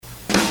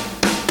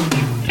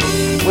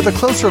with a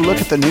closer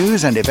look at the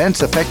news and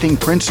events affecting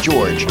Prince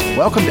George.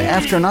 Welcome to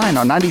After 9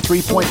 on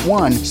 93.1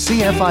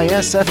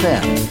 CFIS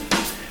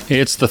FM.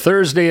 It's the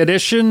Thursday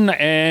edition,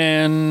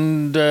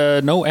 and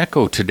no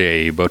echo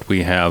today, but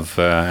we have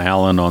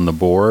Alan on the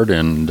board,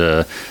 and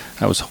I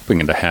was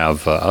hoping to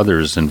have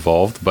others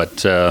involved,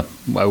 but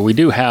we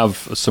do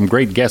have some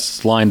great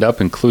guests lined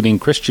up, including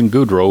Christian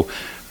Goudreau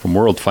from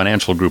World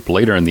Financial Group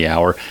later in the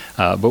hour.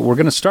 But we're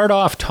going to start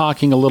off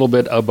talking a little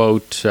bit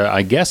about,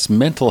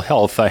 mental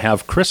health. I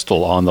have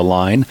Crystal on the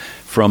line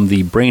from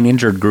the Brain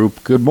Injured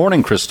Group. Good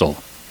morning, Crystal.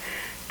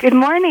 Good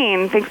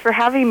morning. Thanks for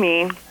having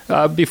me.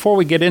 Before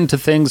we get into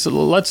things,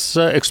 let's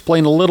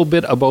explain a little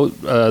bit about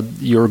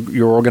your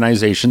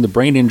organization, the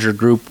Brain Injured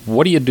Group.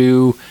 What do you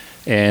do,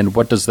 and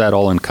what does that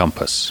all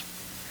encompass?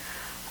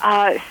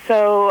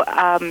 So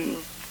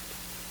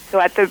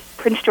at the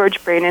Prince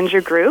George Brain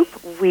Injured Group,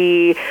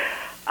 we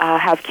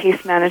have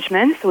case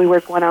management, so we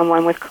work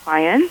one-on-one with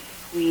clients.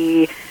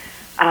 We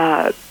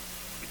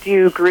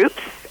do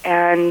groups,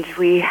 and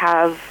we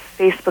have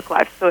Facebook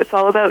Live. So it's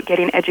all about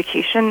getting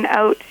education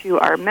out to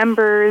our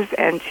members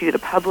and to the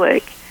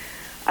public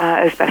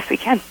as best we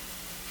can.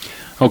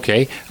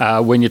 Okay.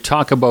 When you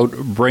talk about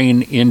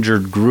Brain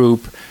Injured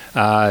Group,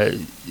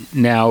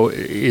 now,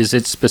 is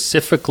it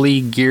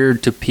specifically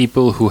geared to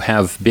people who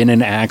have been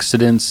in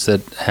accidents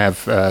that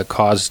have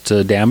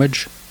caused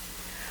damage?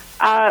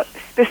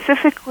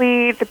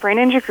 Specifically, the Brain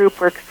Injury Group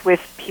works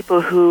with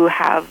people who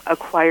have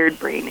acquired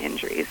brain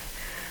injuries,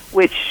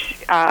 which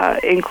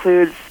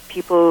includes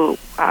people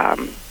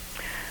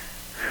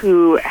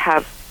who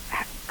have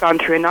gone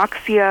through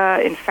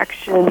anoxia,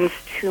 infections,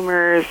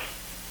 tumors,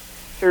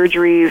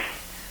 surgeries,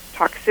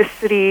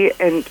 toxicity,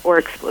 or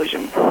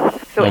explosions.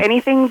 So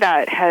anything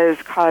that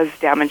has caused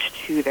damage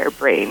to their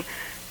brain,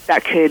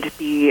 that could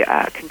be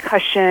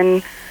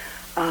concussion,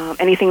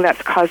 anything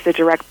that's caused a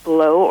direct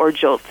blow or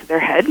jolt to their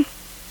head.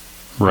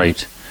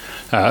 Right.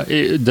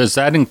 Does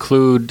that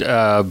include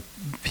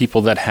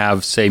people that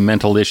have, say,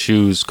 mental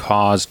issues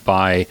caused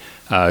by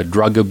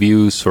drug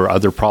abuse or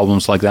other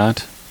problems like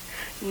that?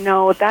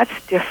 No,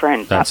 that's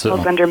different. That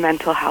falls under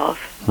mental health.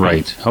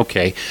 Right.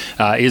 Okay.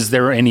 Is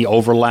there any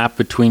overlap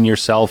between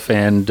yourself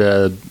and,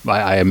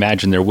 I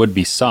imagine there would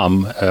be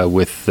some,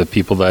 with the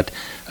people that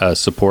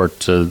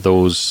support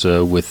those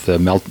with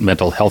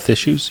mental health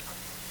issues?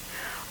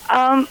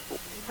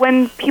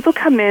 When people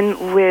come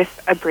in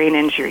with a brain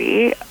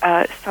injury,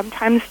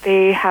 sometimes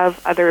they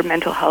have other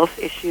mental health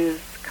issues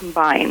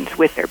combined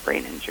with their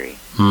brain injury.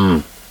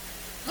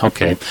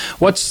 Okay.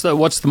 What's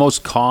the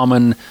most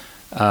common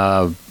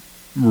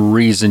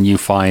reason you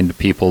find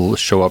people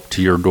show up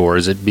to your door?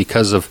 Is it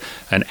because of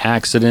an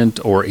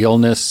accident or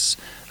illness?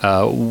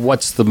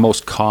 What's the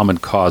most common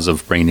cause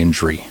of brain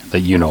injury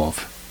that you know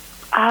of?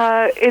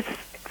 It's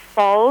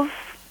falls,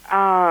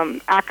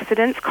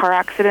 accidents, car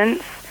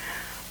accidents,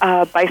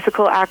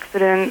 bicycle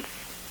accidents.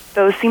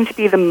 Those seem to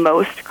be the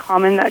most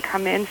common that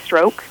come in.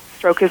 Stroke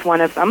is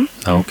one of them.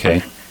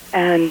 Okay.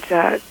 And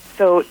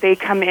so they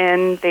come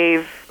in,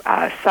 they've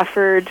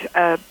suffered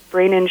a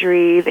brain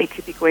injury, they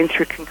could be going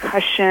through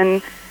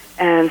concussion,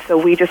 and so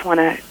we just want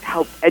to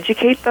help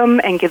educate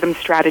them and give them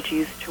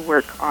strategies to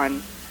work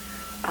on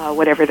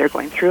whatever they're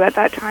going through at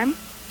that time.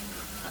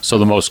 So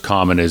the most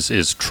common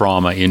is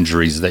trauma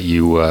injuries that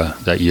you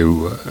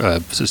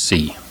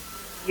see.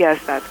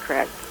 Yes, that's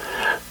correct.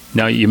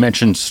 Now, you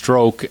mentioned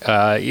stroke.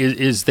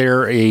 Is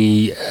there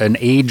an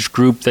age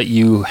group that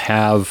you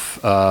have,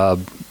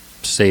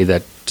 say,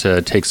 that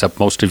takes up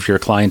most of your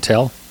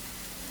clientele?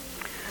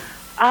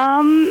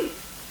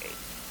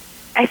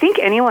 I think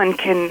anyone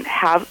can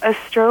have a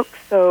stroke.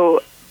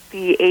 So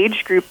the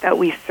age group that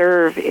we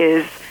serve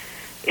is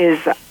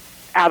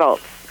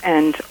adults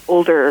and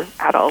older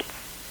adults.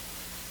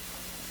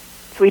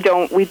 So we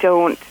don't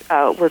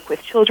work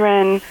with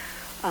children.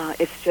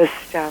 It's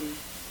just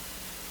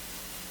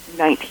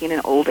 19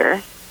 and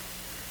older.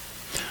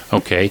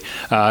 Okay.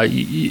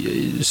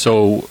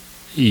 So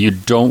you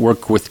don't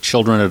work with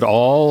children at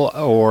all,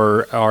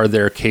 or are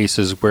there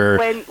cases where...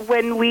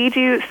 When we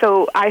do,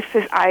 so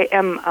I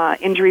am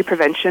injury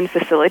prevention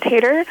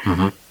facilitator,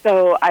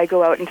 so I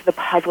go out into the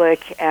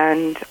public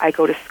and I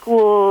go to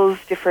schools,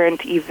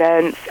 different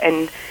events,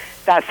 and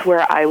that's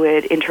where I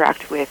would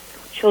interact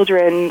with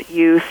children,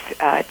 youth,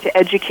 to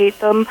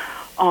educate them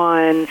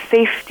on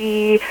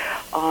safety,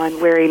 on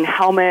wearing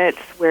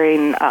helmets,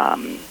 wearing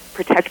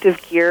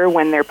protective gear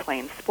when they're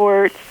playing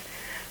sports.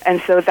 And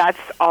so that's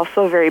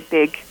also a very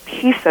big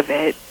piece of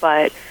it,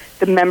 but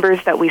the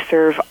members that we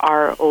serve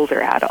are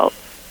older adults.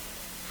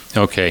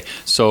 Okay,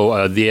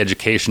 so the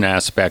education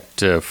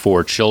aspect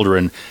for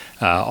children,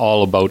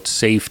 all about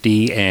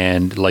safety,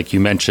 and like you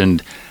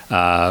mentioned,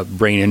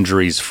 brain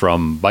injuries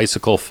from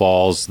bicycle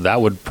falls, that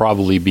would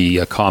probably be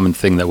a common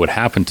thing that would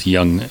happen to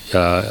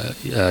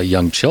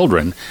young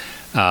children.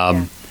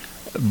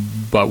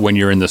 But when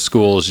you're in the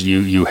schools,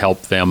 you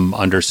help them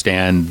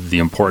understand the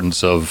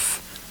importance of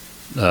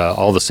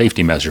all the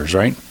safety measures,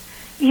 right?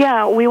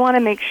 Yeah, we want to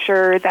make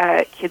sure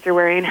that kids are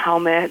wearing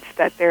helmets,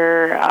 that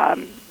they're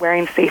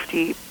wearing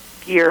safety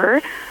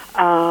gear.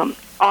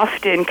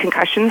 often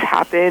concussions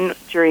happen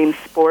during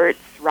sports,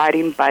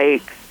 riding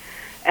bikes,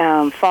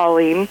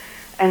 falling.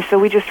 And so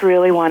we just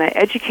really want to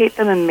educate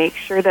them and make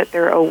sure that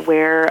they're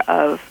aware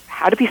of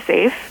how to be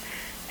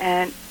safe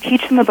and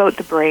teach them about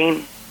the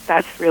brain.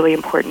 That's really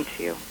important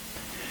too.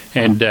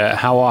 And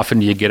how often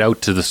do you get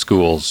out to the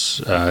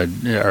schools? Are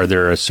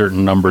there a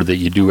certain number that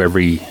you do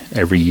every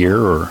year,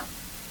 or?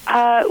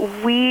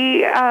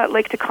 We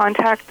like to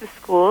contact the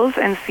schools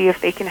and see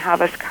if they can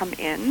have us come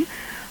in.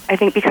 I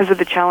think because of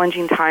the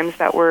challenging times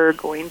that we're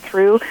going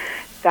through,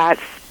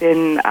 that's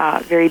been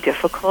very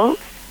difficult.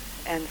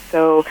 And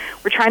so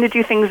we're trying to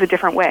do things a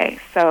different way.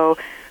 So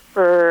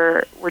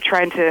we're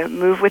trying to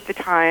move with the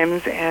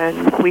times,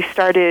 and we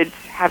started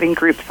having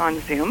groups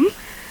on Zoom.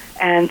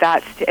 And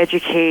that's to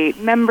educate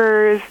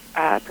members,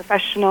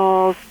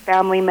 professionals,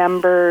 family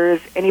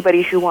members,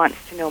 anybody who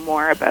wants to know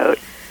more about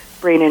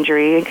brain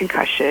injury and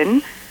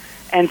concussion.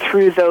 And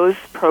through those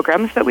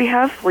programs that we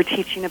have, we're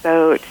teaching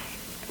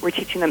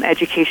them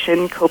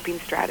education, coping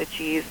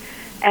strategies,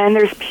 and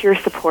there's peer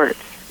support,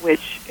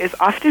 which is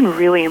often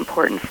really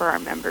important for our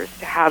members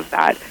to have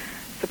that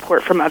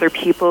support from other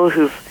people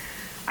who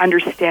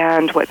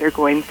understand what they're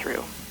going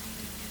through.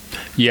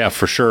 Yeah,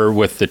 for sure.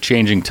 With the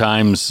changing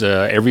times,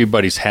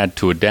 everybody's had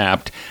to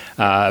adapt.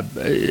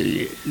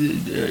 Do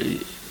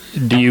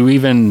you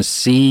even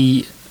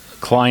see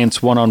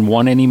clients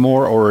one-on-one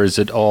anymore, or is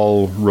it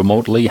all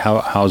remotely?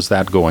 How's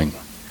that going?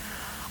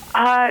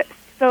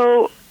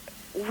 So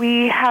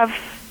we have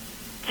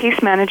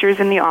case managers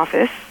in the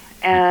office,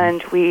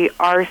 and we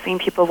are seeing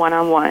people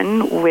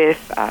one-on-one with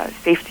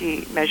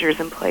safety measures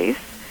in place.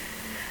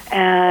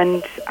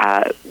 And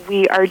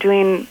we are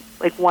doing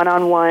like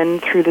one-on-one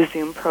through the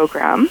Zoom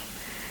program,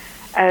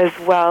 as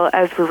well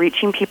as we're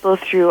reaching people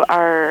through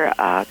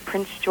our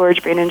Prince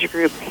George Brain Injury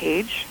Group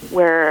page,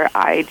 where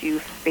I do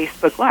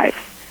Facebook Lives.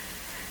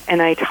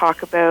 And I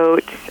talk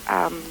about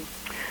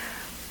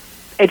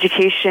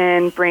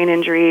education, brain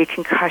injury,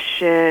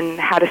 concussion,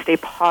 how to stay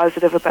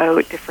positive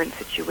about different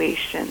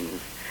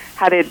situations,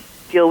 how to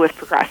deal with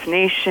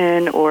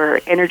procrastination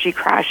or energy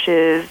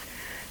crashes.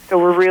 So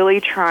we're really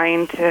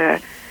trying to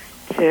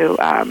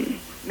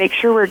make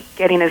sure we're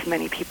getting as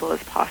many people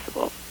as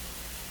possible.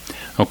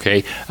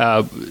 Okay.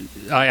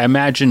 I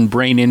imagine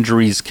brain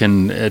injuries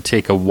can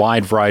take a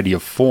wide variety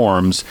of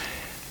forms.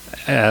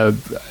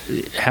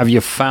 Have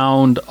you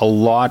found a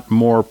lot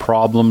more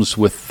problems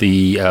with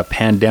the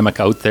pandemic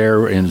out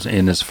there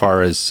in as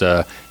far as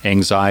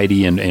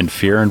anxiety and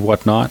fear and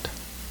whatnot?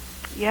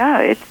 Yeah,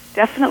 it's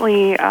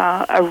definitely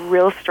a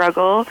real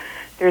struggle.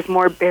 There's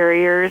more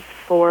barriers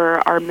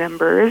for our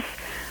members.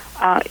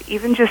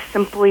 Even just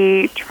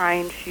simply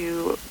trying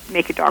to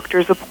make a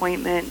doctor's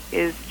appointment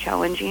is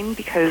challenging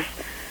because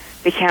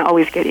they can't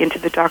always get into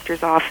the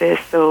doctor's office,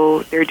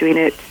 so they're doing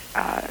it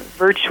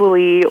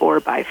virtually or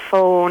by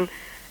phone.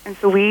 And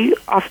so we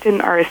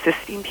often are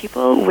assisting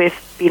people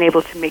with being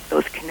able to make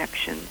those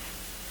connections.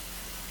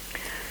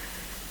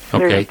 So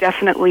there's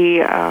definitely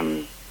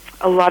a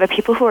lot of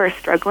people who are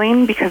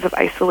struggling because of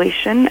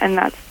isolation, and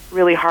that's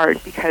really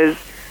hard because,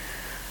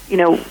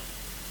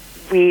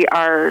 we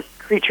are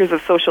creatures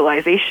of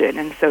socialization,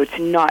 and so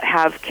to not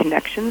have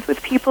connections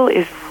with people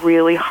is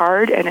really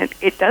hard, and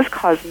it does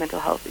cause mental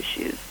health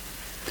issues.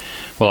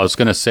 Well, I was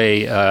going to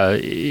say,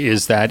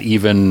 is that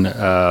even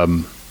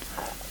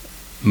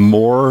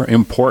more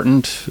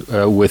important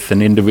with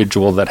an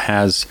individual that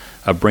has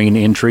a brain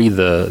injury,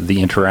 the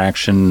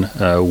interaction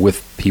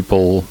with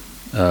people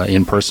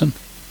in person?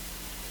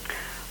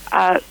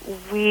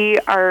 We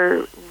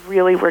are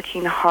really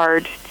working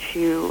hard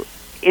to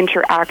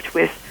interact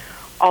with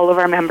all of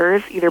our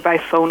members, either by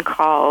phone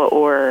call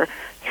or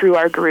through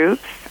our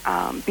groups,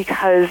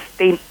 because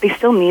they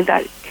still need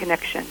that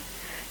connection.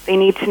 They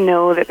need to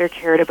know that they're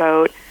cared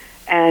about.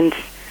 And,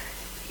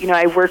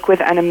 I work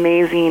with an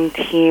amazing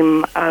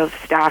team of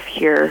staff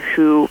here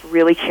who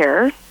really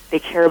care. They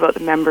care about the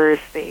members.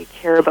 They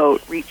care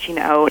about reaching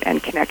out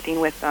and connecting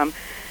with them.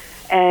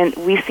 And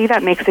we see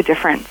that makes a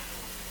difference,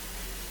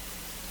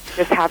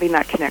 just having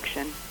that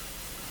connection.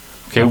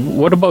 Okay,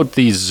 what about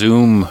the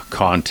Zoom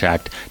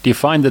contact? Do you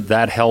find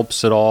that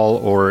helps at all,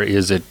 or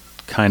is it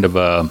kind of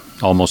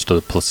almost a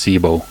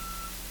placebo?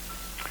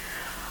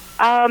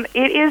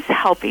 It is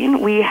helping.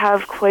 We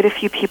have quite a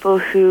few people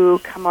who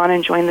come on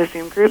and join the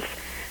Zoom groups.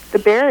 The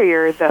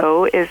barrier,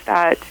 though, is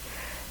that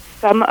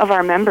some of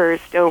our members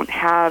don't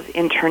have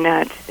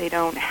internet. They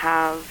don't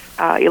have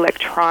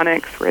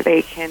electronics where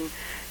they can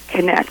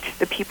connect.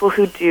 The people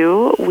who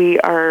do, we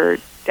are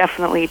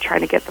definitely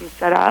trying to get them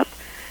set up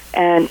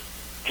and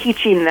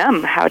teaching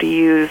them how to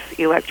use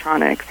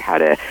electronics, how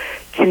to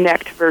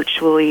connect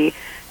virtually.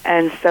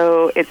 And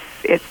so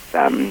it's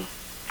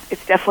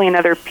definitely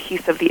another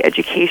piece of the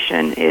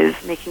education is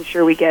making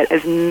sure we get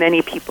as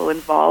many people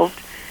involved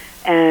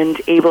and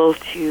able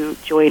to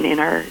join in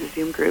our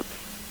Zoom groups.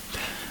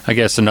 I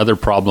guess another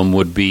problem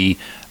would be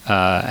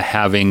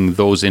having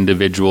those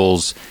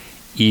individuals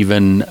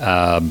even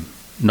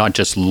not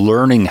just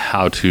learning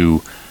how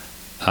to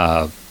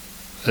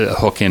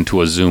hook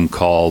into a Zoom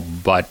call,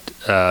 but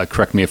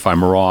correct me if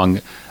I'm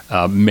wrong,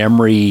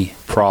 memory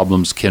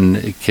problems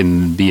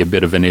can be a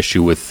bit of an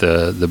issue with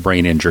the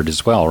brain injured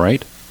as well,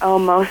 right? Oh,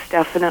 most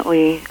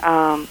definitely.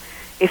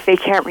 If they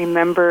can't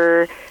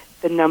remember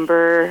the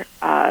number,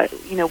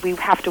 we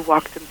have to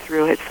walk them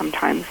through it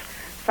sometimes.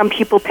 Some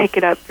people pick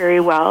it up very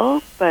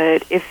well,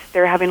 but if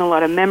they're having a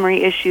lot of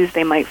memory issues,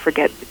 they might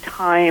forget the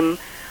time,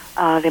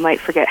 they might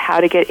forget how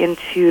to get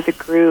into the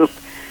group,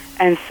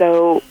 and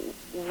so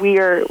we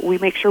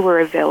make sure we're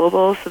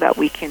available so that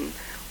we can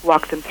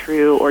walk them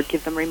through or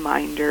give them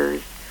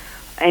reminders,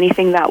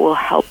 anything that will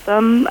help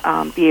them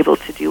be able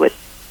to do what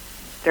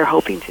they're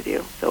hoping to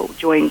do. So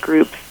join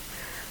groups,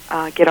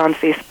 get on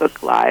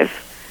Facebook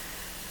Live.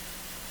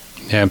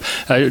 Yeah.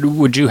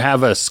 Would you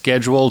have a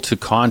schedule to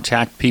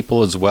contact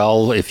people as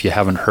well if you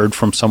haven't heard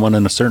from someone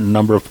in a certain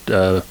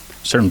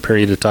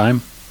period of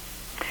time?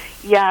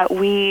 Yeah,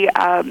 we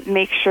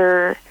make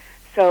sure.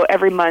 So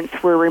every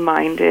month we're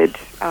reminded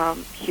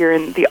here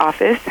in the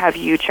office, have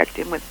you checked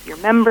in with your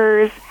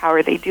members? How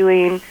are they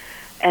doing?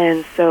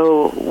 And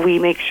so we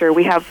make sure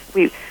we have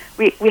a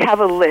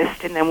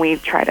list, and then we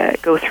try to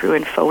go through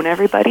and phone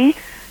everybody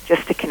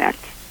just to connect.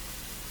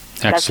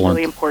 Excellent. That's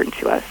really important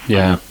to us.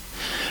 Yeah.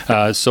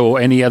 So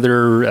any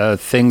other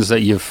things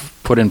that you've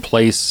put in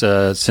place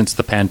since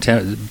the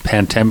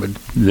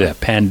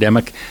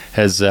pandemic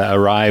has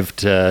arrived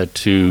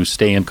to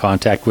stay in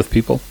contact with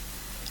people?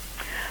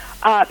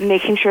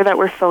 Making sure that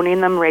we're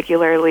phoning them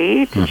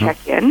regularly to check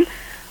in.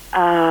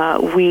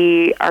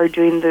 We are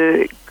doing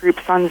the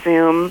groups on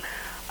Zoom.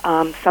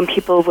 Some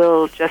people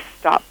will just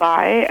stop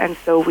by, and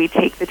so we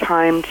take the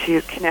time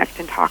to connect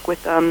and talk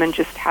with them and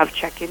just have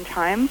check-in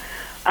time.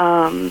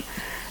 And,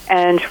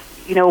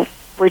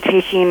 we're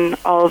taking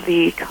all of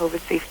the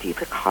COVID safety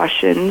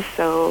precautions,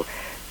 so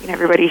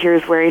everybody here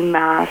is wearing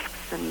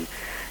masks, and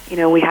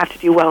we have to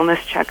do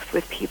wellness checks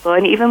with people.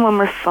 And even when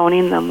we're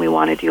phoning them, we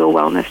want to do a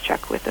wellness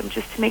check with them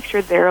just to make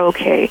sure they're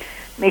okay,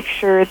 make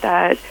sure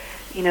that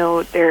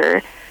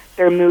their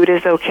mood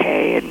is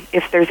okay, and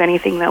if there's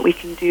anything that we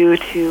can do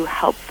to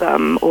help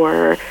them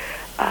or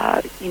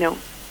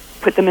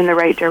put them in the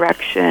right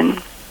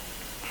direction.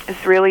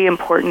 It's really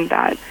important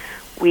that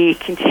we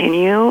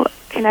continue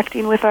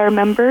connecting with our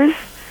members,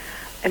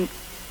 and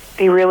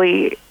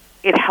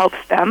it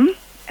helps them,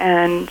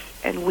 and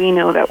we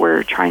know that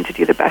we're trying to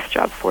do the best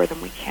job for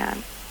them we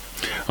can.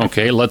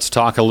 Okay, let's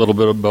talk a little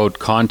bit about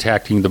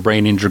contacting the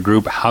Brain Injury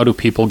Group. How do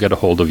people get a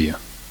hold of you?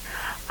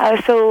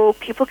 So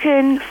people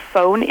can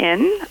phone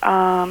in,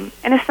 and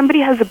if somebody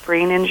has a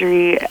brain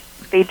injury,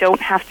 they don't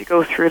have to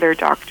go through their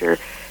doctor.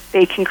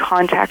 They can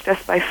contact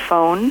us by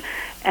phone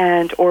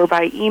or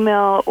by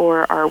email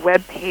or our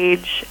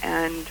webpage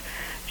and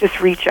just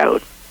reach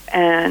out.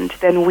 And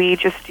then we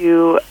just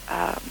do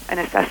an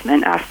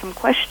assessment, ask some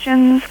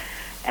questions,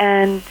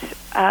 and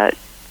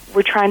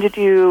we're trying to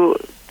do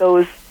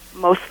those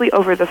mostly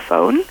over the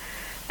phone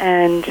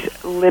and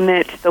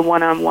limit the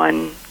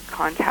one-on-one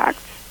contact.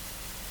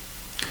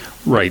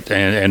 Right,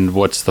 and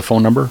what's the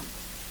phone number?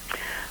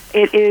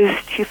 It is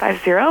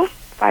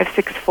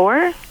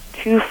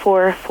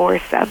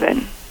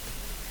 250-564-2447.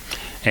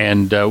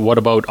 And what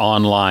about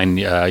online?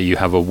 You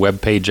have a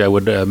web page, I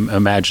would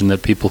imagine,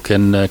 that people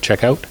can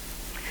check out?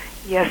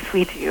 Yes,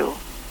 we do.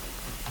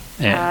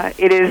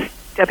 It is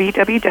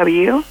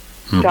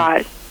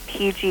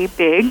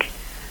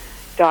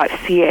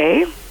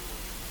www.pgbig.ca.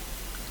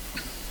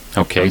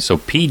 Okay, so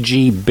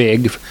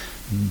PGBig,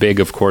 big,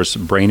 of course,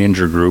 Brain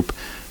Injury Group,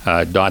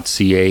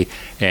 .ca,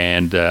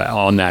 and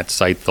on that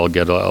site they'll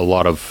get a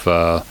lot of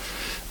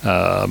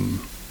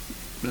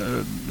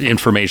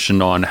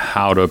information on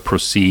how to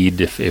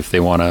proceed if they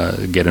want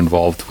to get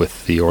involved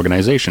with the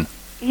organization.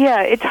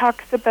 Yeah, it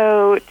talks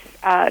about,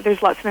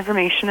 there's lots of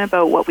information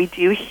about what we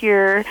do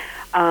here,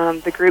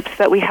 the groups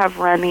that we have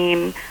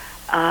running,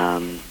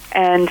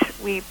 and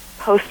we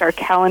post our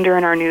calendar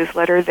and our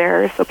newsletter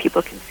there so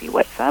people can see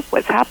what's up,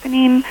 what's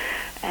happening,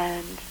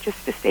 and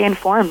just to stay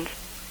informed.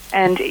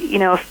 And,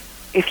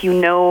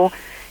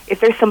 if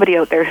there's somebody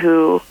out there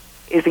who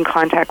is in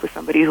contact with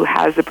somebody who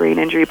has a brain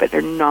injury but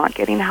they're not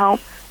getting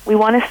help, we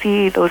want to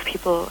see those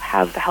people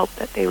have the help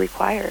that they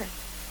require.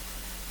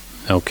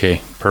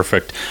 Okay,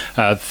 perfect.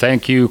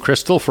 Thank you,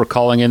 Crystal, for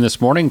calling in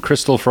this morning.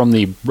 Crystal from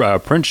the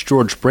Prince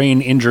George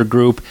Brain Injury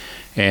Group,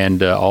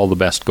 and all the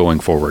best going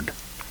forward.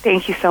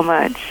 Thank you so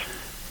much.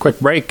 Quick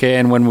break,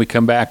 and when we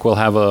come back, we'll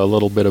have a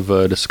little bit of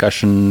a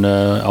discussion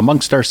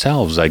amongst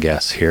ourselves, I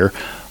guess, here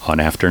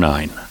on After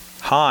 9.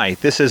 Hi,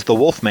 this is The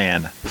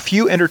Wolfman.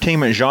 Few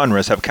entertainment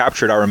genres have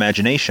captured our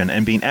imagination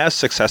and been as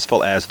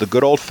successful as the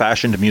good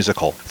old-fashioned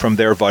musical. From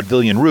their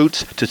vaudevillian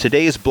roots to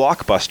today's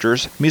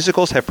blockbusters,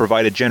 musicals have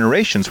provided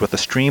generations with a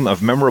stream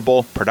of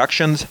memorable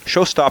productions,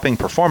 show-stopping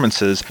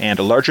performances, and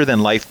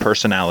larger-than-life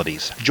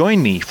personalities.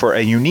 Join me for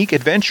a unique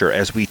adventure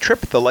as we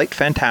trip the light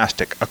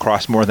fantastic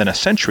across more than a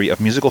century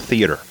of musical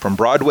theater, from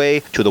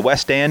Broadway to the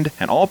West End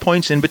and all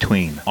points in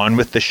between. On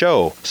with the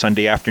show,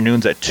 Sunday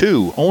afternoons at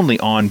 2, only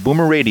on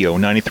Boomer Radio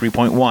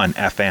 93.1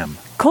 FM.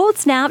 Cold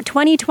Snap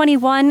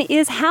 2021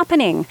 is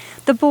happening.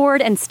 The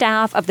board and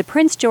staff of the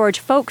Prince George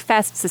Folk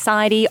Fest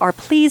Society are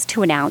pleased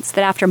to announce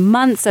that after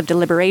months of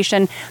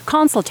deliberation,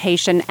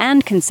 consultation,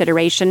 and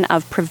consideration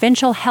of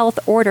provincial health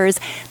orders,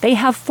 they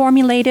have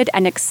formulated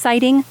an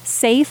exciting,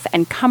 safe,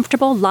 and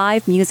comfortable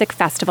live music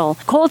festival.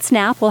 Cold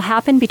Snap will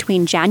happen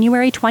between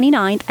January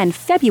 29th and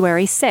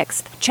February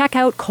 6th. Check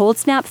out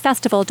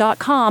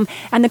coldsnapfestival.com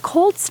and the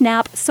Cold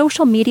Snap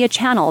social media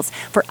channels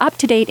for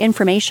up-to-date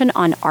information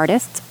on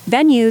artists,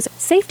 venues,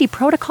 safety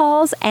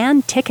protocols,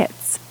 and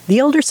tickets. The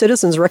Elder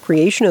Citizens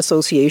Recreation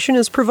Association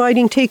is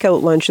providing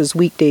takeout lunches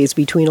weekdays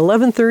between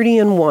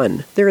 11:30 and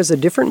 1. There is a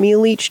different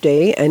meal each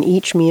day, and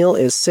each meal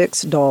is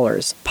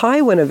 $6.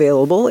 Pie, when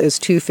available, is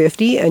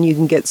 $2.50, and you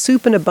can get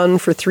soup and a bun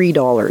for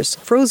 $3.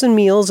 Frozen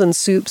meals and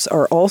soups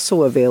are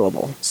also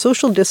available.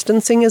 Social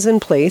distancing is in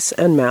place,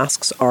 and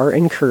masks are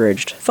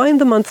encouraged. Find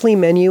the monthly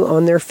menu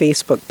on their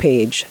Facebook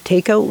page.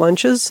 Takeout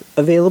lunches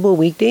available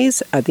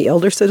weekdays at the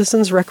Elder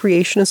Citizens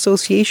Recreation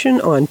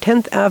Association on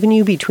 10th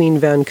Avenue between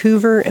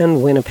Vancouver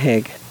and Winnipeg.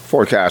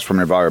 Forecast from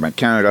Environment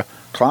Canada.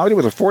 Cloudy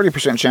with a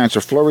 40% chance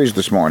of flurries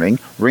this morning.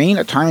 Rain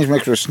at times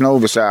mixed with snow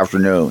this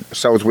afternoon.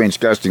 South winds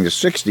gusting to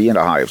 60 and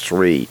a high of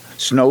 3.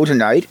 Snow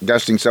tonight.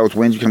 Gusting south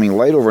winds becoming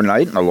light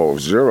overnight and a low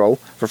of 0.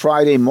 For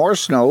Friday, more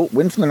snow.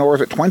 Wind from the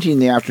north at 20 in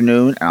the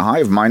afternoon and a high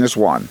of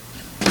 -1.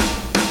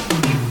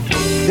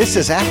 This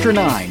is After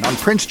 9 on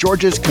Prince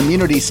George's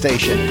Community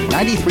Station,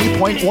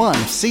 93.1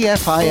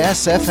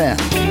 CFIS FM.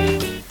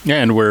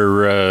 And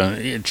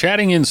we're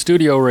chatting in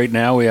studio right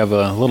now. We have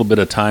a little bit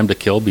of time to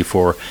kill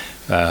before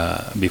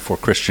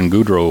Christian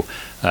Goudreau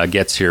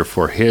gets here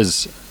for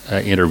his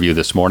interview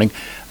this morning.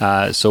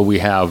 So we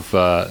have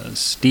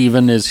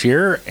Stephen is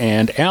here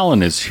and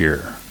Alan is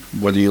here.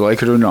 Whether you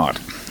like it or not.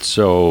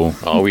 So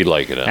we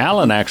like it.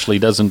 Alan actually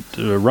doesn't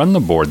run the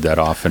board that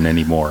often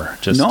anymore,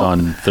 just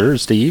on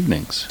Thursday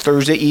evenings.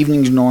 Thursday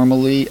evenings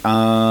normally.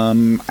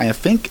 I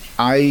think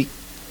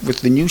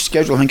with the new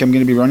schedule, I think I'm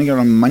going to be running it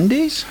on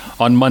Mondays?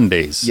 On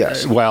Mondays.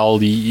 Yes. Well,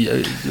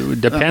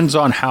 it depends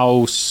on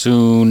how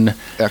soon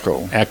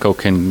Echo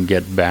can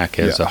get back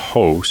as a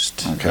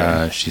host.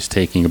 Okay. She's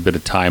taking a bit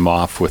of time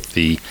off with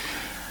the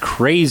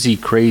crazy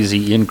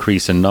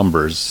increase in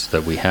numbers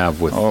that we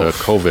have with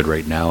COVID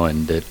right now,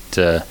 and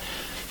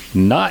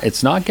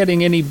it's not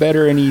getting any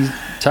better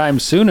anytime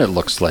soon. It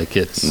looks like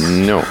it's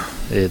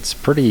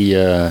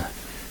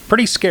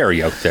pretty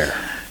scary out there.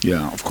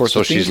 Yeah, of course.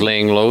 So she's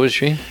laying low, is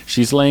she?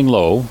 She's laying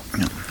low,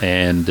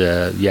 and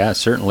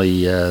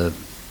certainly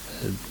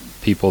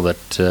people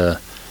that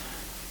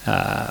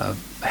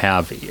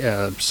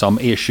have some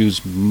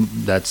issues,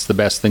 that's the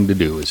best thing to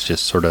do, is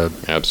just sort of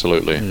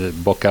absolutely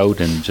book out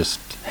and just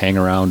hang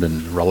around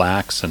and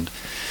relax and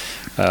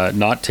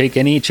not take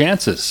any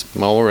chances.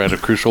 Well, we're at a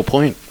crucial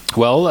point.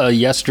 Well,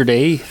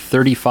 yesterday,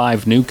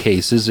 35 new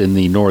cases in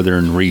the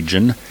northern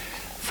region,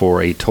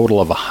 for a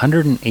total of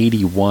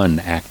 181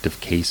 active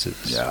cases.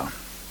 Yeah.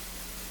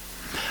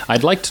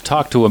 I'd like to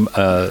talk to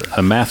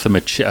a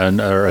mathematician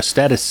or a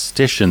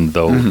statistician,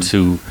 though,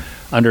 to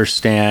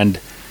understand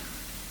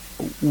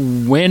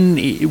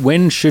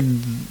when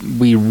should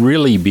we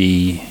really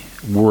be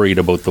worried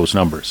about those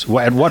numbers?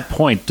 At what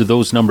point do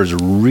those numbers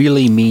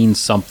really mean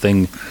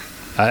something?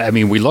 I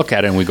mean, we look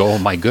at it and we go, "Oh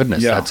my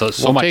goodness, that's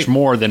so much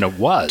more than it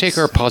was." Take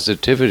our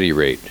positivity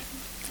rate,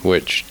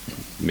 which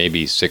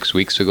maybe 6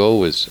 weeks ago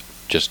was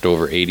just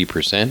over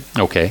 80%.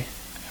 Okay.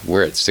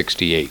 We're at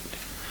 68.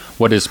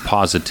 What is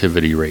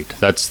positivity rate?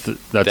 That's the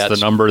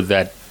number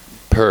that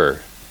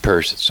per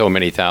so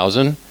many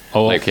thousand.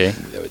 Oh, okay.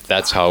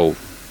 That's how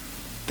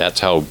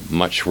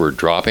much we're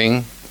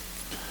dropping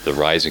the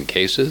rise in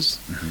cases.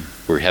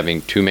 We're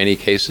having too many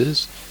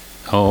cases.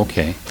 Oh,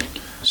 okay.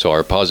 So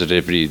our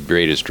positivity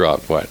rate has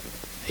dropped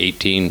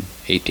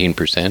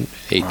 18%,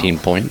 18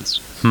 points.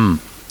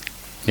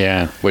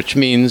 Yeah. Which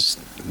means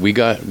we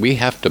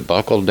have to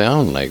buckle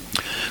down,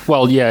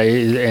 Well, yeah,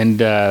 and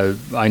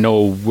I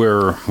know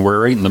we're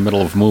right in the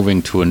middle of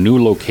moving to a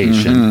new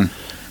location.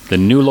 The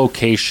new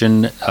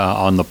location,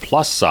 on the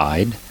plus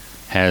side,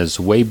 has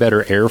way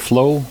better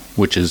airflow,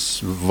 which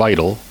is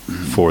vital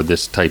for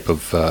this type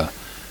of a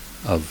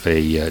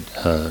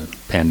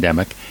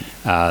pandemic.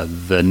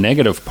 The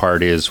negative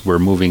part is we're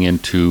moving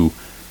into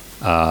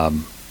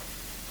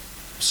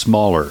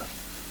smaller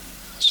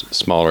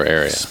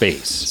area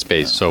space.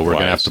 So we're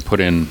going to have to put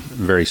in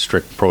very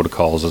strict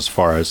protocols as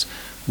far as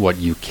what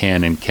you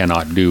can and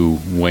cannot do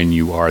when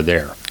you are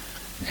there.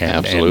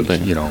 Absolutely.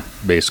 And,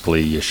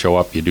 basically you show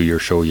up, you do your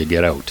show, you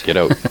get out.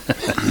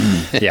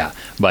 Yeah,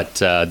 but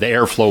the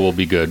airflow will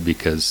be good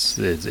because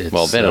it's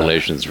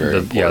ventilation's very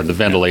important. Yeah, the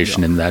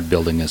ventilation in that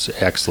building is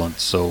excellent.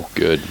 So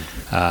good.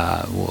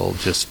 We'll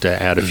just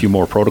add a few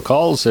more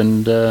protocols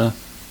and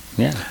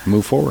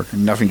move forward.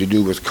 Nothing to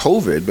do with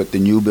COVID, but the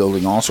new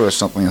building also has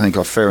something I think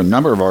a fair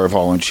number of our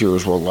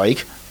volunteers will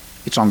like.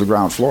 It's on the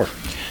ground floor.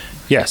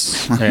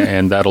 Yes,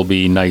 and that'll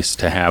be nice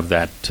to have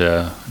that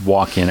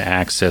walk-in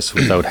access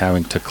without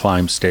having to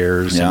climb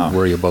stairs and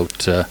worry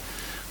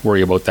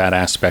about that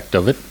aspect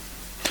of it.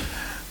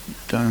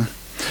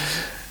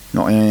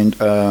 No, and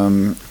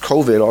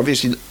COVID,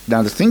 obviously,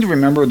 now the thing to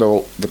remember,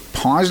 though, the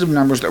positive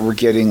numbers that we're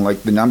getting,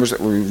 like the numbers that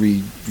were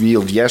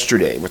revealed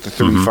yesterday with the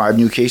 35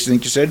 new cases, I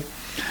think you said,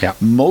 Yeah.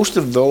 most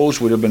of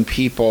those would have been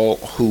people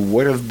who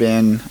would have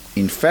been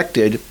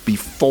infected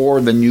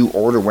before the new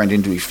order went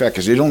into effect,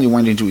 because it only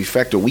went into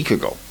effect a week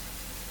ago.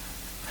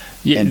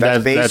 Yeah, And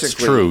that's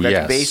true. That's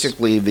yes.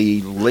 basically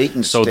the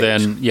latent So state.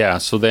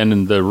 then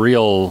in the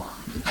real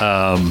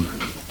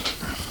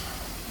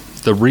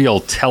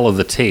tell of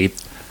the tape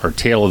or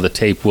tail of the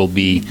tape will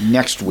be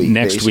next week.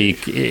 Next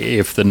week,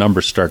 if the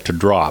numbers start to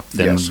drop,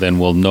 then Yes. then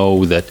we'll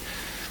know that.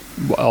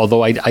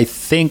 Although I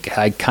think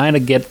I kind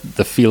of get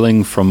the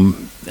feeling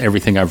from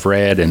everything I've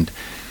read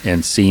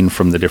and seen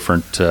from the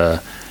different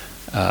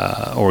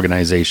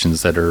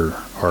organizations that are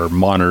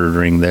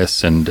monitoring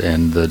this and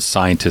the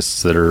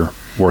scientists that are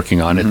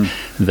working on it,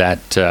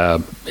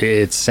 that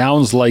it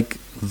sounds like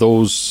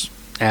those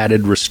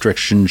added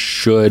restrictions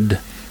should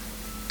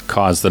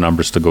cause the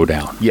numbers to go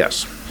down.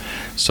 Yes.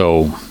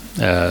 So,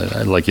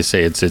 like you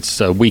say,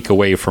 it's a week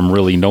away from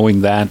really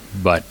knowing that,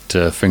 but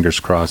fingers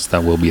crossed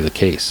that will be the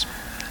case.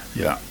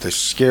 Yeah. The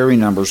scary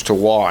numbers to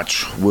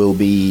watch will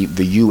be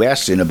the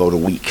U.S. in about a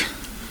week,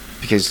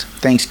 because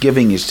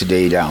Thanksgiving is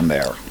today down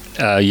there.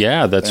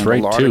 Yeah, that's And a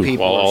right lot of too.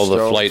 people Well, are all the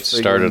still flights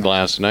figuring- started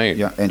last night.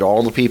 Yeah, and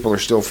all the people are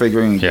still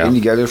figuring and Yeah. getting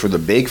together for the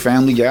big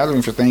family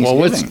gathering for Well,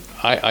 Thanksgiving.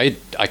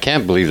 I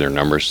can't believe their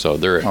numbers. So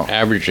they're Oh.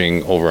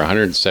 averaging over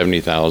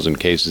 170,000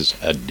 cases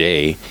a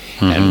day,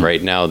 and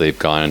right now they've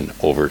gone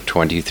over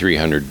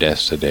 2,300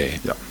 deaths a day.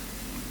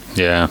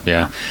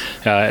 Yeah.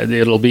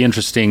 It'll be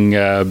interesting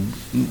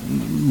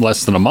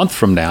less than a month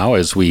from now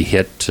as we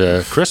hit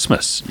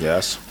Christmas.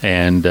 Yes.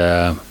 And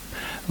a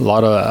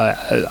lot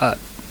of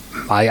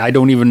I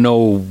don't even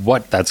know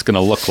what that's going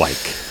to look like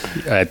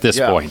at this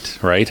Yeah. point,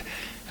 right?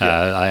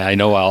 I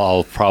know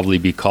I'll probably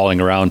be calling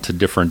around to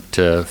different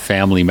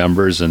family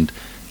members and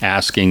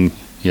asking,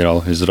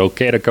 is it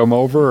okay to come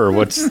over, or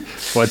what's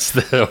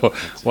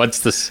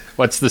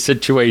the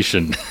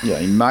situation? Yeah,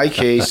 in my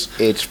case,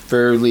 it's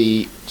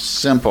fairly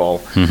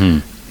simple.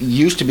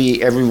 Used to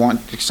be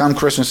some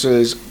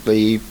Christmases,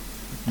 the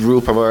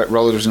group of our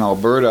relatives in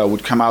Alberta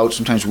would come out.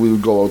 Sometimes we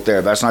would go out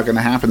there. That's not going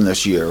to happen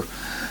this year.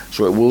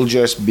 So it will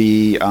just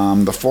be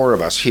the four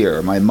of us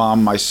here, my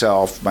mom,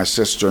 myself, my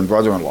sister, and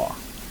brother-in-law.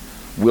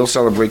 We'll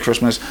celebrate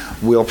Christmas.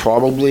 We'll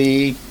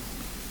probably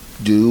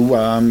do,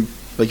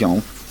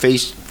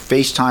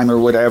 FaceTime or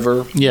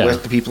whatever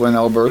with the people in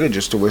Alberta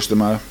just to wish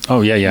them a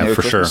Merry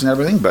for Christmas sure. and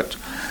everything. But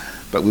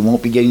we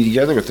won't be getting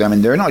together with them,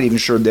 and they're not even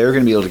sure they're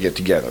going to be able to get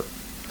together.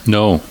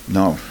 No.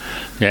 No.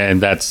 And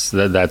that's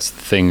the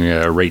thing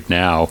right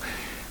now.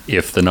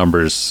 If the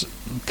numbers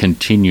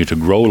continue to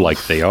grow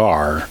like they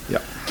are,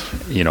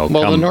 Well,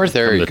 the North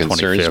area come the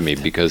concerns 25th. me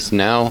because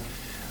now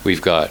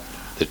we've got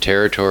the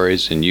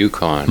territories in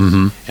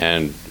Yukon,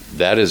 and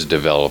that is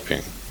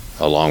developing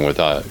along with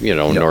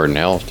Northern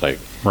Health. Like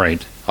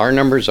Right. our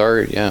numbers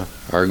are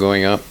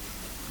going up.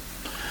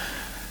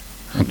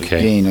 Okay.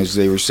 Again, as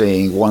they were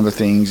saying, one of the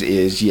things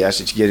is, yes,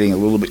 it's getting a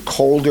little bit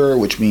colder,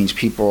 which means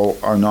people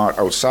are not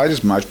outside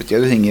as much. But the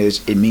other thing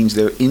is, it means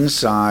they're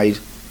inside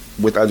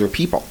with other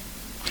people.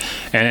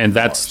 And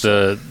that's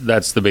the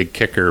big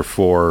kicker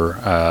for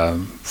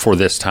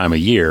this time of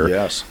year.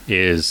 Yes.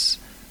 Is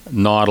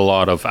not a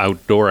lot of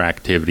outdoor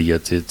activity.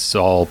 It's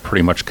all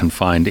pretty much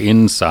confined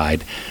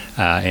inside,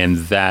 and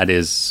that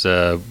is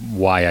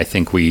why I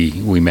think we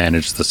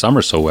managed the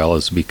summer so well,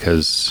 is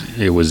because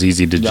it was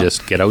easy to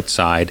just get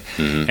outside.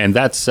 And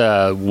that's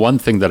one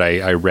thing that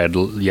I read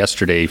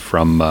yesterday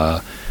from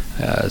a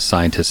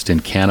scientist in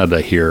Canada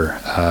here,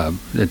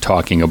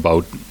 talking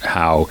about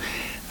how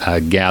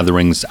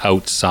gatherings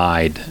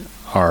outside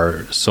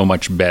are so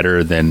much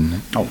better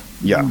than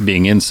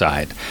being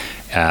inside.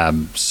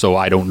 So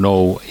I don't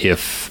know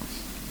if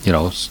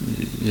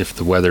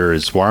the weather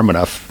is warm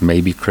enough,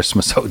 maybe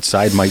Christmas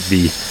outside might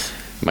be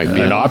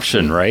an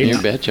option, right?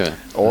 You betcha.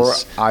 Or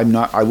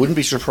I wouldn't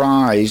be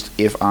surprised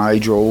if I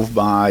drove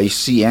by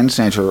CN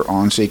Center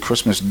on, say,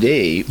 Christmas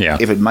Day,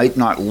 if it might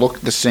not look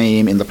the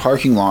same in the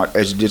parking lot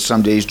as it did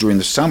some days during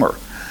the summer,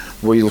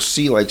 where you'll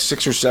see like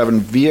 6 or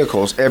 7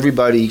 vehicles,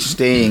 everybody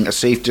staying a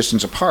safe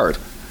distance apart,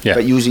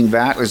 but using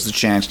that as the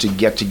chance to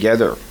get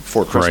together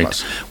for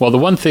Christmas. Right. Well, the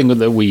one thing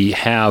that we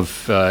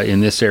have in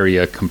this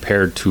area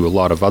compared to a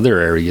lot of other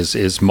areas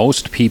is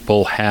most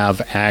people have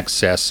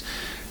access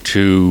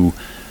to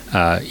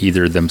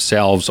either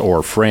themselves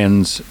or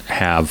friends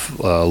have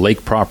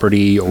lake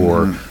property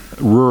or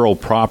rural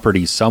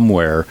property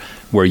somewhere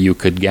where you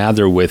could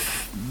gather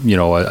with,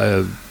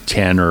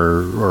 10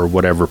 or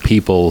whatever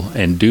people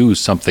and do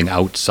something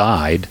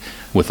outside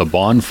with a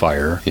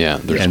bonfire. Yeah,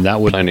 there's and that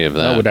would, plenty of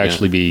that. That would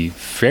actually be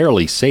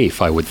fairly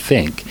safe, I would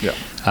think. Yeah.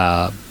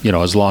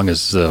 As long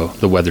as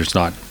the weather's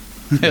not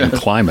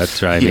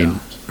climate. I mean,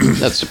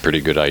 that's a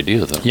pretty good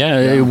idea, though. Yeah,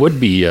 it would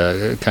be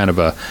kind of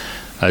a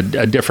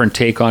different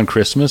take on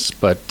Christmas,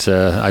 but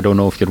I don't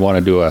know if you'd want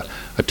to do a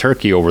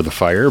turkey over the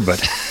fire, but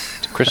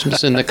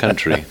Christmas in the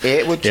country.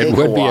 It would take It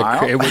would a be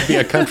while. it would be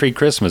a country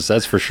Christmas,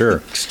 that's for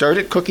sure. Start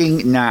it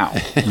cooking now.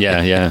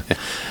 Yeah.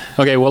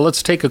 Okay, well,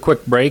 let's take a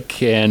quick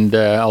break, and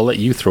I'll let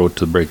you throw it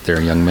to the break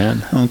there, young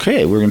man.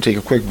 Okay, we're going to take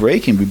a quick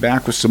break and be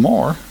back with some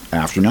more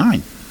after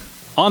 9.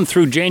 On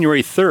through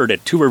January 3rd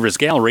at Two Rivers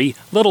Gallery,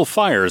 Little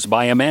Fires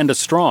by Amanda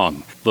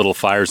Strong. Little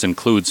Fires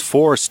includes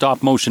 4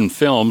 stop-motion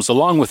films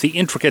along with the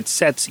intricate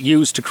sets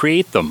used to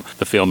create them.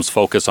 The films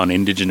focus on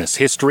Indigenous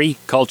history,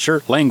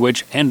 culture,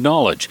 language, and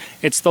knowledge.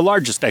 It's the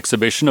largest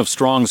exhibition of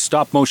Strong's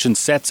stop-motion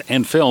sets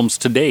and films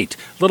to date.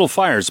 Little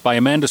Fires by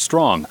Amanda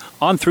Strong.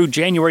 On through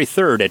January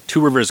 3rd at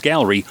Two Rivers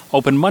Gallery,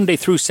 open Monday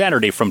through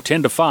Saturday from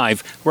 10 to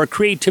 5, where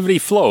creativity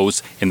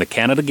flows in the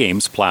Canada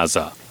Games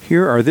Plaza.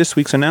 Here are this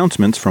week's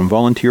announcements from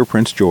Volunteer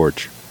Prince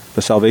George.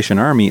 The Salvation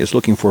Army is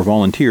looking for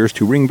volunteers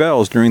to ring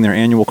bells during their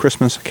annual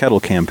Christmas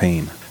kettle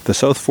campaign. The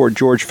South Fort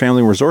George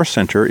Family Resource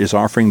Center is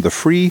offering the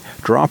free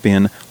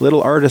drop-in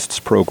Little Artists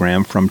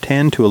program from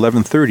 10 to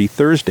 11:30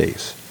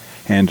 Thursdays.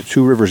 And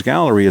Two Rivers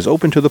Gallery is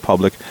open to the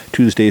public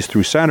Tuesdays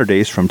through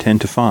Saturdays from 10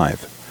 to 5.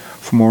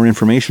 For more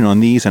information on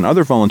these and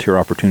other volunteer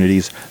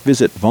opportunities,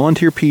 visit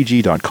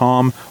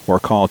volunteerpg.com or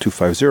call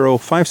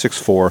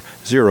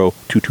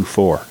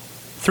 250-564-0224.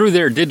 Through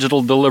their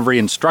digital delivery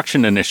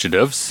instruction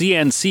initiative,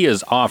 CNC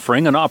is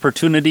offering an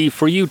opportunity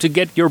for you to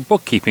get your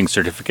bookkeeping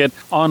certificate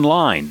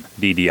online.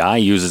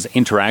 DDI uses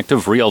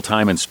interactive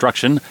real-time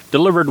instruction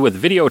delivered with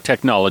video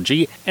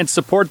technology and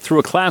support through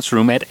a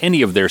classroom at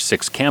any of their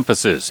 6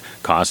 campuses.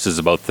 Cost is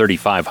about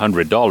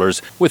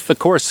 $3,500, with the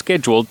course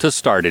scheduled to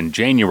start in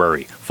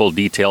January. Full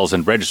details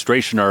and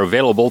registration are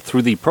available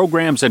through the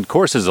Programs and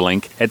Courses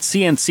link at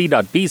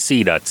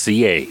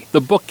cnc.bc.ca.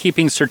 The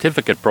Bookkeeping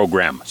Certificate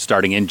Program,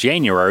 starting in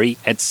January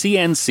at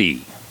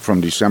CNC.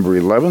 From December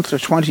 11th to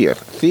 20th,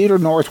 Theatre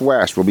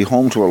Northwest will be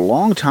home to a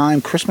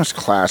long-time Christmas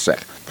classic.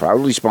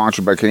 Proudly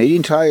sponsored by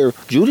Canadian Tire,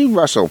 Judy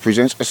Russell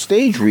presents a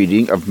stage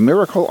reading of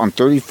Miracle on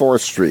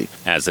 34th Street.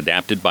 As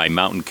adapted by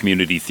Mountain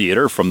Community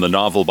Theatre from the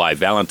novel by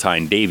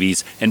Valentine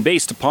Davies and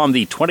based upon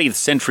the 20th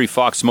Century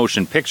Fox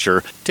motion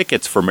picture,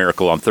 tickets for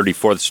Miracle on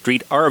 34th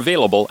Street are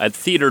available at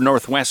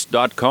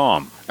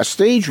theatrenorthwest.com. A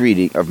stage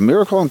reading of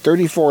Miracle on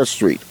 34th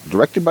Street,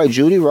 directed by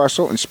Judy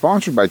Russell and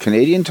sponsored by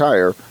Canadian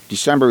Tire,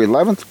 December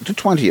 11th to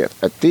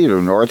 20th at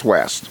Theatre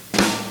Northwest.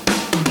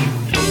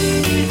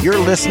 You're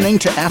listening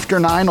to After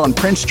 9 on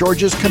Prince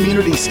George's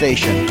Community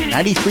Station,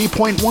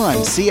 93.1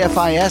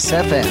 CFIS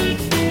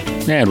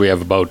FM. And we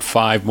have about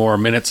 5 more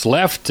minutes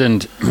left,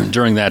 and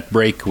during that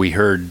break we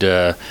heard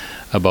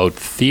about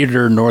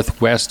Theatre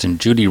Northwest and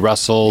Judy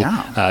Russell.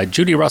 Yeah.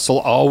 Judy Russell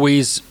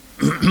always,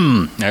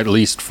 at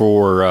least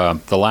for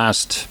the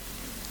last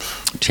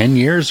 10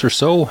 years or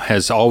so,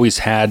 has always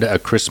had a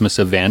Christmas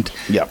event.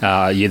 Yep.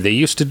 They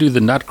used to do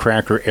the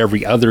Nutcracker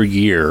every other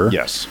year.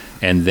 Yes.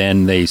 And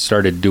then they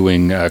started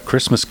doing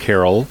Christmas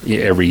Carol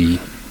every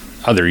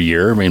other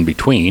year in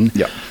between.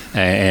 Yep.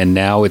 And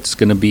now it's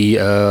going to be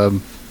a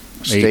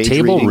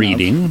table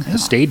reading, a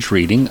stage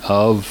reading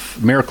of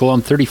Miracle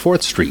on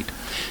 34th Street,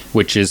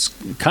 which is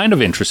kind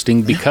of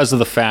interesting because of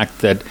the fact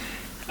that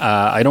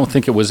I don't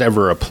think it was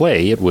ever a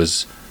play. It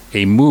was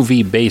a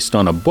movie based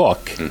on a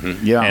book.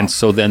 Mm-hmm. Yeah. And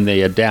so then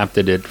they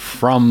adapted it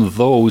from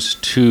those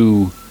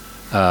two,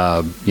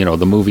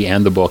 the movie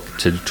and the book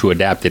to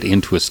adapt it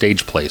into a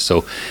stage play.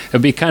 So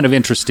it'd be kind of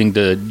interesting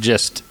to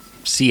just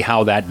see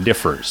how that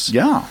differs.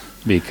 Yeah.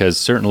 Because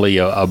certainly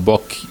a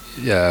book,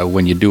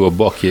 when you do a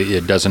book,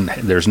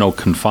 there's no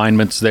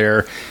confinements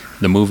there.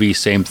 The movie,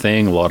 same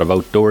thing, a lot of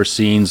outdoor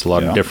scenes, a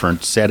lot of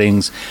different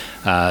settings.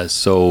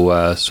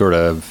 So sort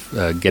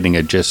of getting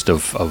a gist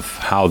of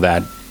how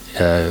that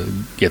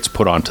gets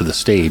put onto the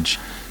stage.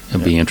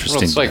 It'd be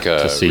interesting Well, it's like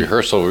to a see.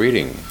 rehearsal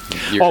reading.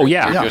 Oh,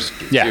 yeah.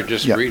 You're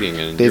just reading.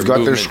 And They've your got their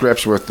movement-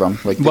 scripts with them.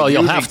 Like Well,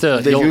 you'll have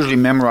to- They you'll- usually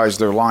memorize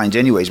their lines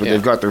anyways, but Yeah.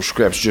 they've got their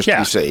scripts just to Yeah.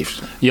 be safe.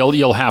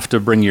 You'll have to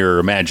bring your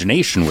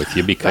imagination with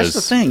you because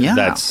That's the thing, yeah.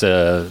 That's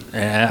Well,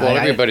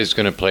 everybody's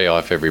going to play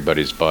off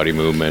everybody's body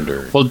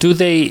movement. Well, do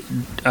they?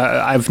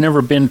 I've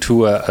never been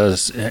to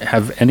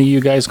have any of you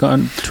guys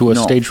gone to a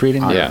No. stage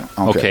reading? Yeah.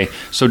 Okay.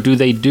 So do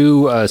they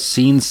do a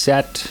scene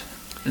set?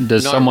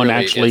 Does Not someone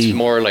really. actually? It's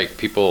more like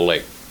people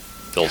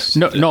they'll.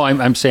 No.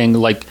 I'm saying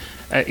like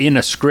in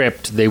a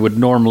script they would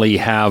normally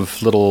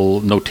have little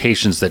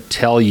notations that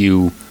tell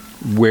you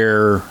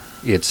where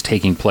it's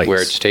taking place.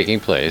 Where it's taking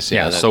place.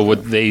 Yeah. So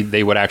would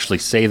they would actually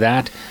say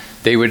that?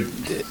 They would.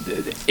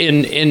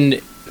 In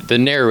the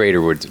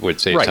narrator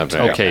would say Right, something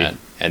okay. like that,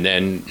 and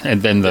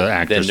then the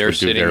actors then they're would do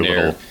sitting their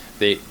there.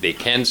 little. They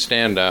can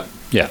stand up.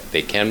 Yeah.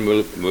 They can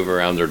move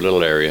around their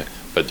little area,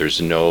 but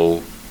there's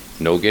no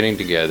getting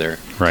together.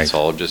 Right. It's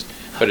all just.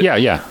 But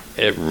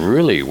it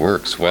really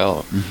works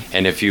well. Mm-hmm.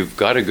 And if you've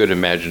got a good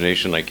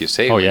imagination, like you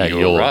say, when you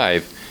you'll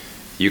arrive,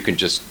 you can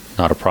just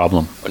Not a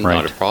problem.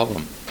 not a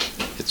problem.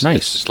 It's Nice.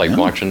 It's just like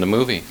watching the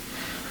movie.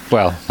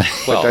 Well,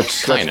 Well,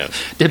 that's- kind of.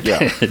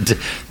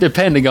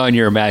 depending on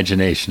your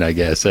imagination, I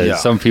guess. Yeah.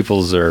 Some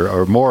people's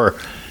are more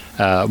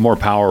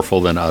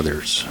powerful than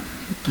others.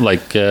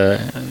 Like, no,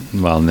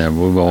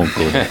 we won't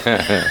go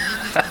there.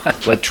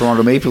 Like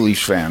Toronto Maple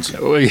Leafs fans.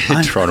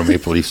 Toronto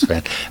Maple Leafs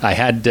fan. I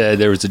had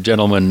there was a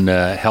gentleman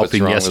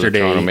helping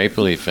yesterday. With a Toronto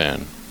Maple Leaf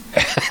fan.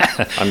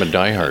 I'm a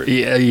diehard.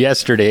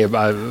 Yesterday,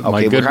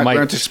 we're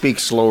going to speak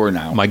slower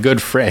now. My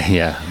good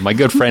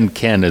friend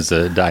Ken is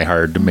a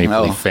diehard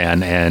Maple Leaf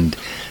fan, and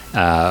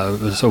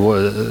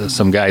so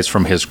some guys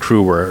from his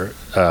crew were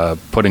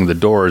putting the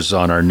doors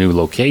on our new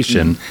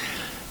location.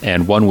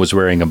 And one was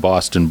wearing a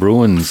Boston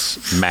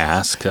Bruins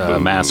mask, a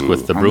mask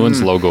with the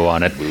Bruins logo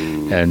on it.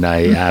 And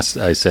I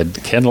said,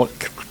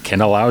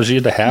 Ken allows you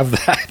to have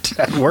that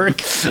at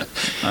work?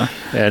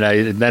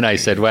 And then I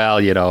said, well,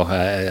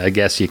 I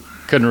guess you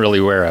couldn't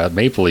really wear a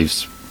Maple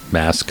Leafs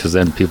mask because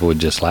then people would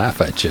just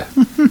laugh at you.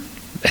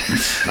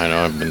 I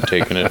know, I've been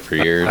taking it for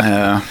years.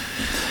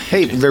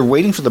 Hey, they're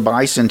waiting for the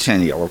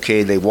bicentennial,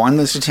 okay? They won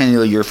the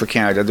centennial year for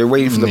Canada. They're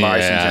waiting for the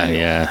bicentennial.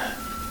 Yeah.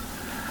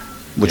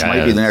 Which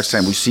might be the next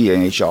time we see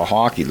NHL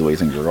hockey, the way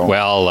things are going.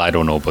 Well, I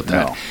don't know about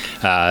that.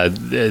 No.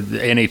 The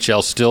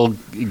NHL still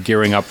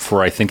gearing up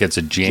for, I think it's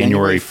a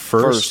January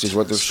 1st is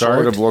what they're start.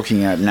 sort of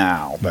looking at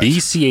now. But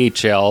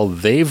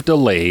BCHL, they've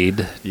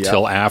delayed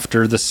till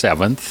after the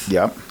 7th.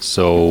 Yep.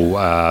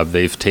 So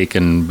they've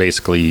taken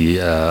basically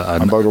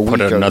put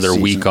another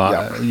week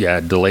on.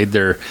 Delayed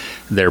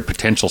their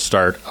potential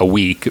start a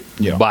week.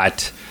 Yep.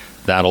 But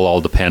that'll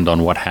all depend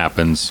on what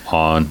happens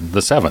on the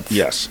 7th.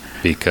 Yes.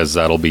 Because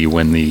that'll be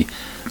when the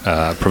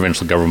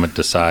provincial government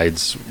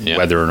decides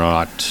whether or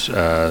not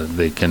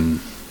they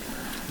can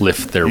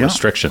lift their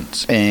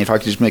restrictions. And if I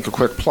could just make a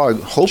quick plug,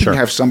 hoping to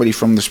have somebody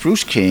from the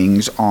Spruce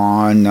Kings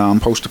on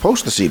Post to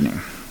Post this evening.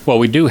 Well,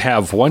 we do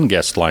have one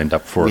guest lined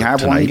up for tonight.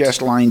 We have one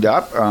guest lined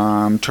up,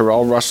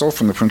 Terrell Russell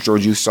from the Prince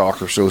George Youth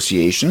Soccer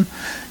Association.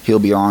 He'll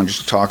be on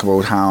just to talk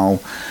about how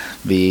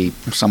the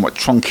somewhat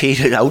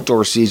truncated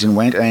outdoor season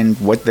went and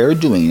what they're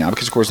doing now,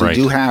 because of course they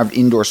do have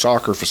indoor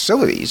soccer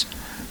facilities,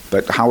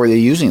 but how are they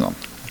using them?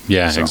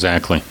 Yeah,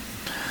 exactly.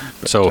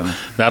 So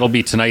that'll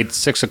be tonight,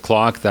 6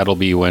 o'clock. That'll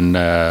be when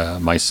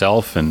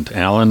myself and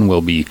Alan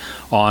will be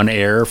on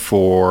air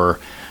for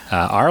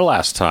our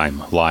last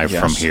time live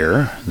from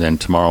here. Then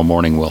tomorrow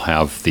morning we'll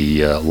have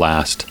the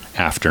last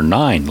After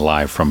 9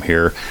 live from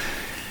here.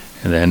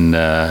 And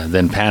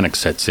then panic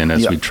sets in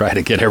as we try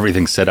to get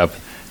everything set up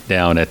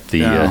down at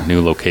the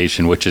new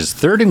location, which is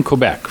 3rd in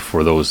Quebec,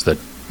 for those that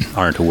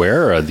aren't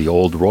aware, the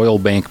old Royal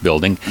Bank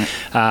building.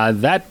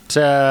 That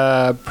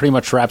pretty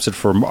much wraps it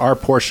for our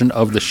portion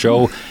of the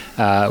show.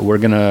 We're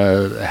going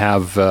to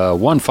have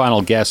one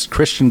final guest,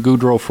 Christian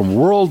Goudreau from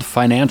World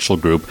Financial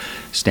Group,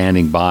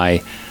 standing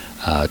by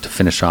to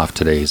finish off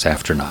today's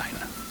After 9.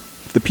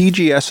 The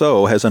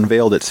PGSO has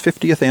unveiled its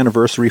 50th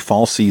anniversary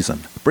fall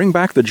season. Bring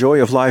Back the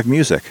Joy of Live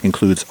Music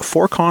includes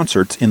 4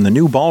 concerts in the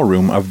new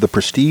ballroom of the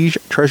Prestige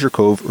Treasure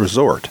Cove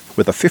Resort,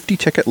 with a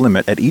 50-ticket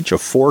limit at each of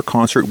 4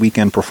 concert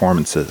weekend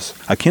performances.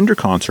 A Kinder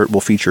concert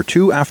will feature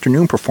 2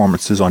 afternoon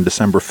performances on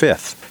December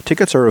 5th.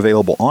 Tickets are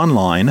available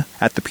online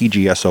at the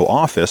PGSO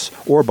office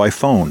or by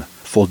phone.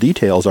 Full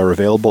details are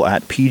available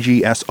at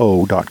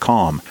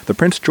pgso.com. The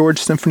Prince George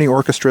Symphony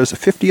Orchestra's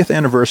 50th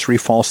anniversary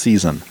fall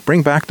season.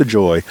 Bring back the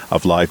joy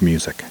of live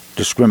music.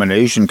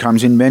 Discrimination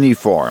comes in many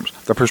forms.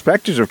 The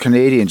perspectives of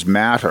Canadians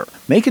matter.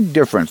 Make a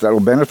difference that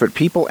will benefit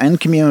people and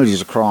communities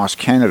across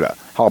Canada.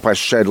 Help us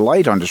shed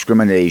light on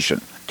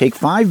discrimination. Take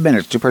 5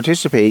 minutes to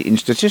participate in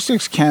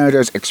Statistics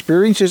Canada's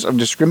Experiences of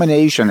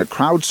Discrimination, a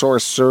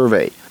crowdsourced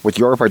survey. With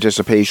your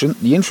participation,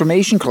 the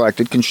information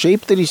collected can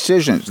shape the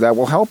decisions that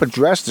will help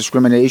address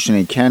discrimination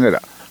in Canada.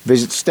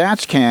 Visit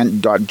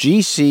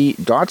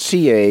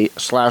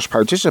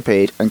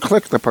statscan.gc.ca/participate and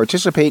click the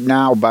Participate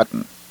Now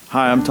button.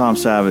 Hi, I'm Tom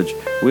Savage.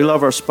 We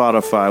love our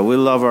Spotify. We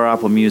love our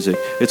Apple Music.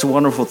 It's a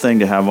wonderful thing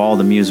to have all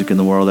the music in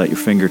the world at your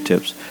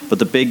fingertips. But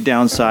the big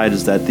downside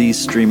is that these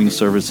streaming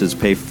services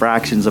pay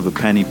fractions of a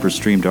penny per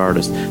streamed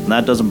artist, and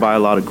that doesn't buy a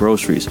lot of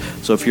groceries.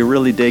 So if you're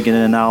really digging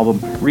an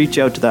album, reach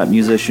out to that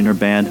musician or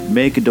band,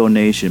 make a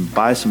donation,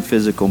 buy some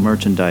physical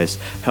merchandise,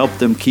 help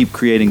them keep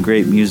creating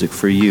great music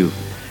for you.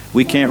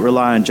 We can't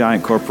rely on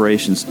giant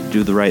corporations to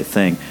do the right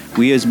thing.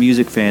 We as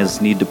music fans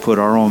need to put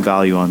our own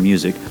value on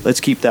music. Let's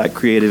keep that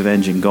creative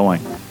engine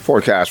going.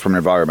 Forecast from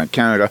Environment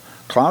Canada.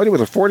 Cloudy with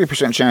a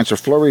 40% chance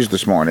of flurries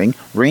this morning.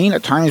 Rain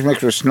at times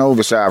mixed with snow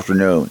this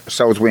afternoon.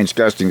 South winds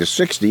gusting to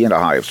 60 and a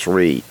high of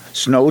 3.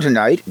 Snow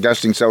tonight.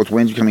 Gusting south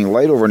winds becoming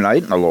light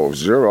overnight and a low of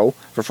 0.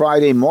 For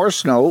Friday, more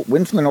snow.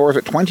 Wind from the north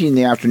at 20 in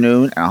the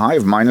afternoon and a high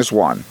of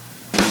 -1.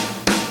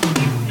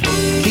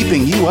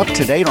 Keeping you up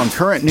to date on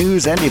current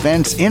news and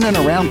events in and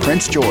around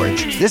Prince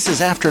George. This is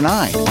After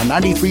 9 on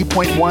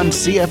 93.1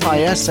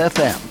 CFIS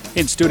FM.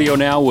 In studio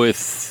now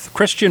with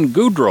Christian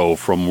Goudreau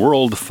from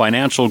World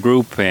Financial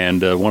Group,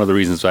 and one of the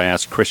reasons I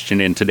asked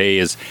Christian in today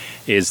is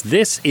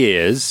this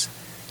is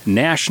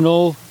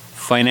National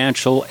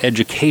Financial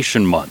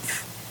Education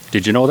Month.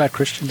 Did you know that,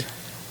 Christian?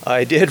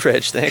 I did,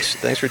 Reg. Thanks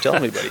for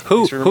telling me, buddy.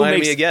 Thanks for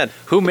reminding me again.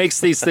 Who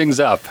makes these things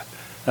up?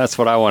 That's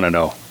what I want to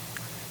know.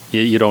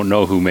 You don't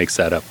know who makes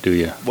that up, do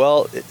you?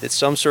 Well, it's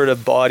some sort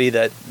of body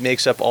that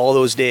makes up all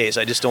those days.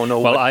 I just don't know.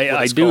 Well,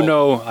 I do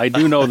know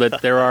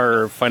that there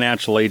are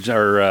financial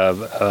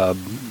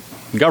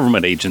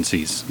government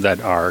agencies that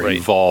are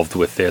involved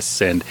with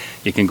this, and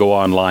you can go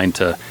online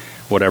to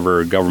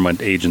whatever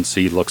government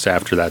agency looks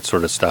after that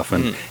sort of stuff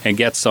and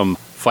get some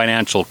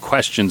financial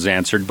questions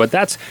answered. But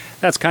that's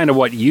kind of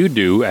what you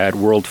do at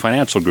World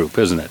Financial Group,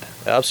 isn't it?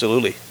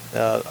 Absolutely.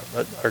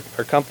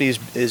 Our company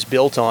is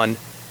built on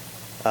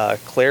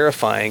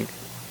clarifying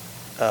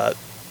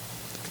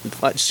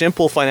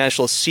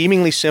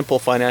seemingly simple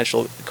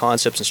financial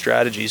concepts and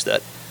strategies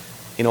that,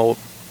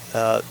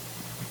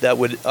 that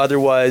would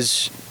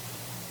otherwise,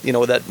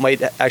 that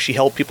might actually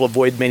help people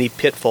avoid many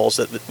pitfalls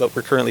that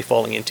we're currently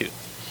falling into.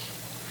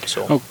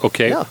 So,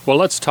 okay. Yeah. Well,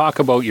 let's talk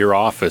about your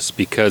office,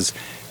 because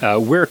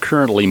we're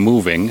currently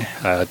moving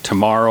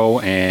tomorrow,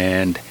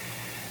 and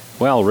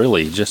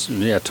really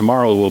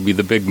tomorrow will be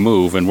the big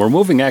move, and we're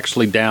moving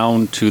actually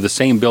down to the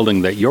same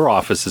building that your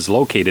office is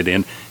located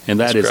in, and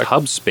that is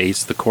Hub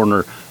Space, the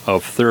corner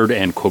of 3rd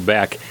and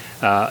Quebec.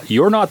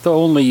 You're not the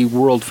only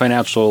World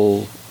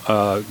Financial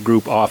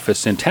Group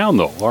office in town,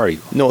 though, are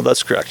you? No,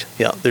 that's correct.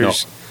 Yeah,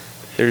 there's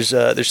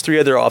 3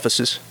 other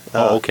offices.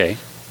 Okay.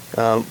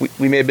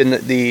 We may have been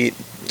the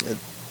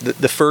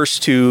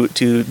first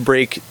to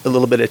break a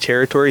little bit of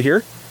territory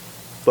here,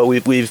 but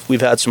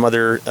we've had some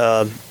other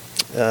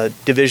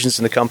divisions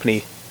in the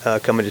company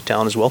come into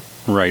town as well.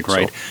 Right.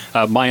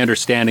 My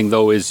understanding,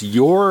 though, is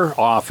your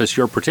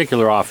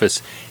particular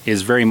office,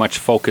 is very much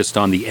focused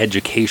on the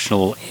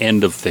educational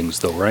end of things,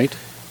 though, right?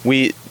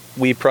 We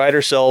pride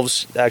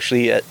ourselves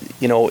actually at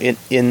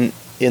in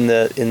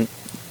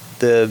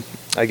the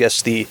I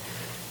guess the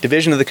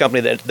division of the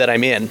company that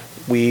I'm in.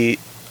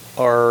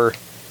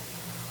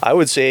 I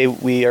would say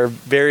we are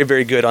very,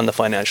 very good on the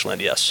financial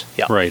end. Yes.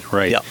 Yeah. Right.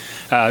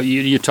 Yeah.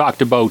 You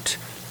talked about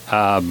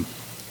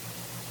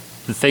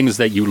the things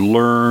that you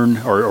learn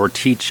or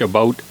teach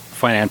about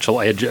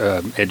financial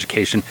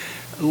education.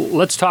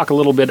 Let's talk a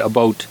little bit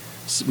about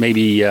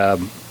maybe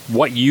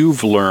what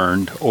you've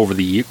learned over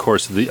the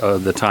course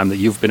of the time that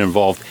you've been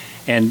involved,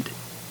 and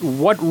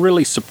what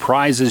really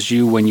surprises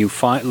you when you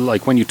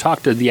when you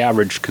talk to the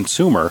average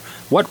consumer.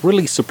 What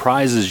really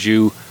surprises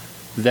you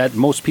that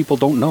most people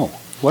don't know?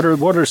 What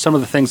are some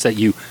of the things that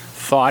you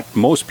thought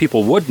most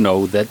people would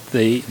know that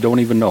they don't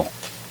even know?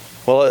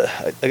 Well,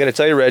 I got to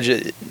tell you,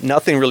 Reg,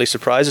 nothing really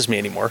surprises me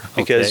anymore,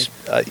 because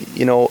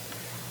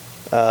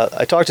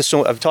I've talked to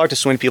so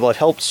many people. I've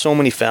helped so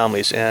many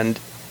families, and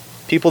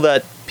people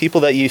that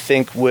you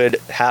think would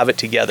have it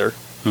together,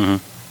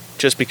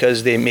 just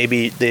because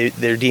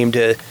they're deemed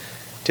to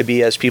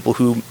be as people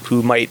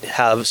who might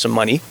have some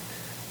money.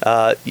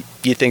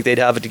 You think they'd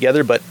have it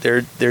together, but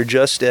they're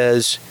just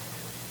as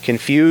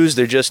confused.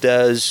 They're just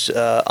as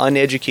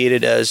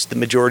uneducated as the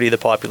majority of the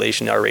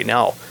population are right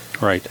now.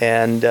 Right.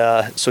 And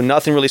so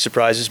nothing really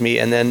surprises me.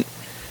 And then,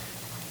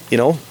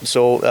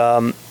 so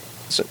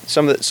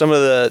some of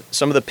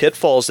the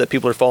pitfalls that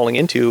people are falling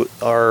into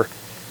are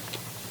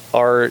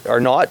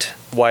not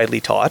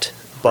widely taught,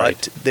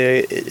 but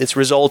it's a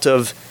result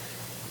of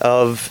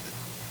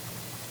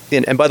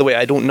and by the way,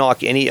 I don't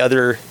knock any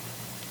other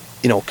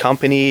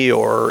company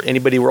or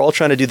anybody. We're all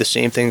trying to do the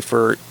same thing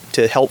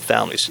to help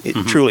families.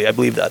 Truly, I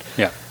believe that.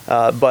 Yeah.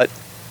 But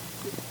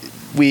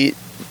we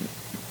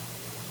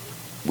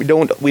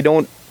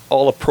don't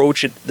all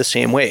approach it the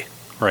same way.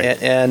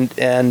 Right.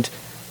 And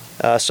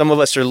some of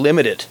us are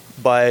limited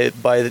by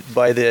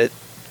the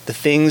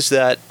things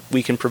that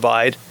we can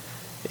provide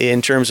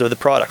in terms of the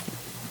product.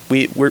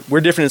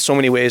 We're different in so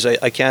many ways.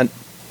 I can't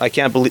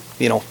believe,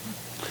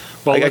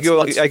 Well, I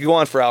could go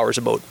on for hours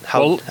about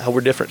how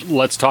we're different.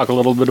 Let's talk a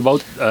little bit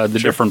about the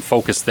different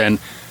focus then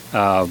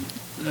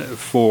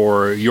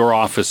for your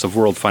office of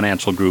World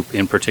Financial Group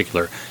in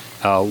particular.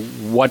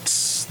 What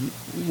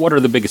are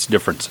the biggest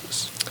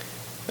differences?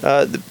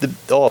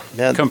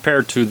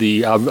 Compared to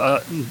the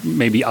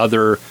maybe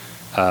other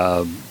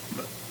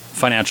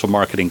financial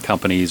marketing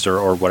companies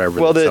or whatever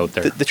that's out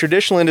there. The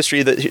traditional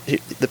industry,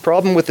 the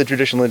problem with the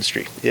traditional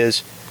industry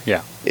is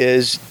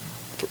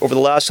over the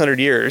last 100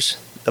 years,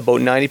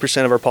 about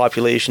 90% of our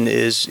population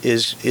is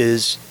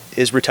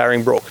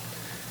retiring broke,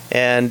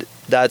 and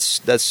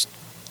that's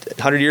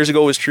 100 years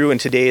ago was true, and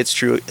today it's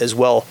true as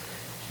well.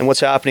 And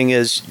what's happening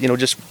is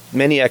just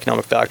many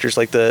economic factors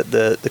like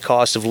the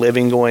cost of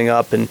living going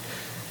up, and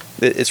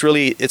it's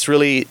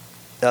really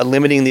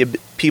limiting the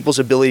people's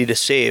ability to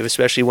save,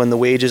 especially when the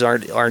wages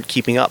aren't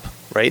keeping up,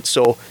 right?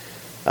 So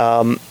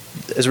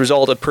as a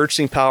result, the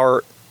purchasing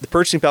power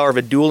of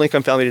a dual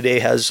income family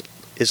today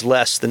is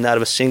less than that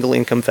of a single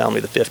income family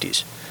of the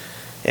 50s,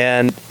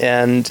 and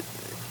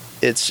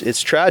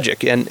it's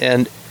tragic.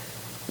 And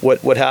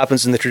what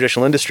happens in the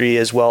traditional industry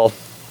is,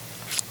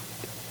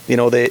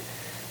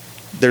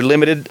 they're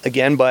limited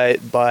again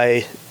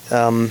by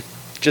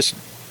just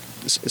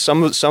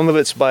some of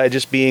it's by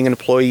just being an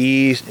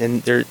employee,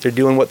 and they're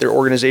doing what their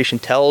organization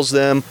tells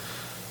them,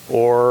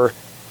 or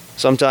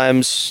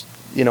sometimes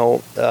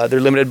they're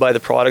limited by the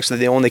products that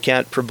they own. They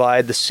can't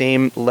provide the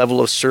same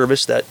level of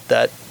service that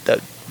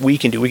we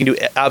can do. We can do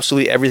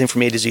absolutely everything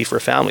from A to Z for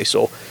a family.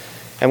 So,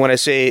 and when I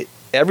say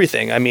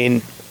everything, I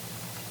mean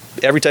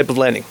every type of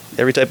lending,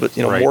 every type of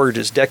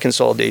mortgages, debt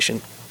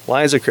consolidation,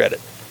 lines of credit,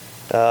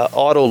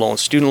 auto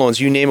loans, student loans,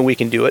 you name it, we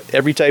can do it.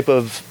 Every type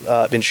of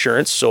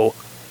insurance, so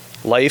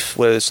life,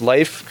 whether it's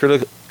life,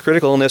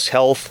 critical illness,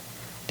 health,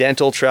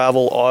 dental,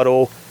 travel,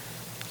 auto,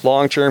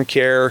 long-term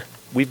care.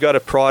 We've got a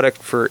product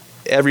for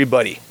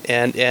everybody,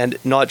 and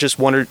not just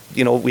one or,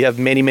 we have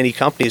many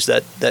companies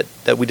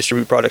that we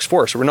distribute products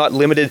for. So we're not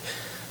limited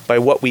by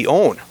what we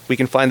own. We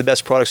can find the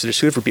best products that are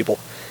suited for people.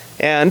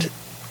 And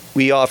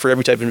we offer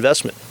every type of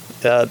investment.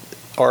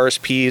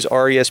 RSPs,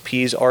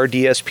 RESPs,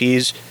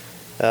 RDSPs,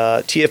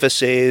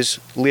 TFSAs,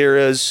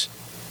 LIRAs,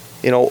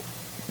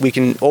 we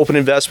can open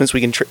investments,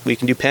 we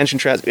can do pension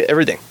transfer,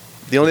 everything.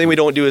 The only thing we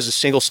don't do is a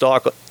single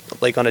stock,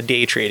 like on a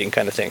day trading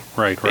kind of thing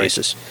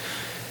basis.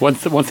 One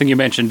thing you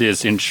mentioned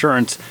is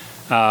insurance.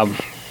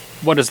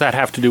 What does that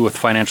have to do with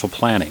financial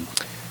planning?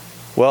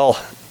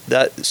 Well,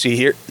 that's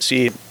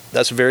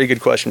a very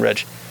good question, Reg.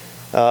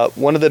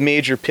 One of the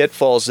major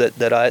pitfalls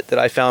that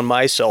I found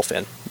myself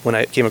in when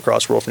I came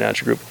across World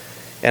Financial Group,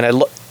 and I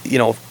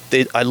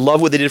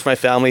love what they did for my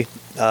family.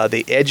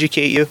 They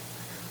educate you.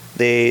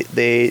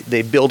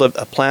 They build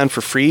a plan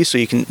for free,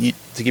 so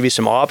to give you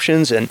some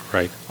options, and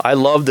I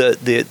love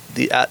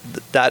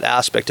that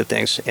aspect of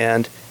things,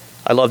 and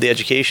I love the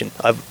education.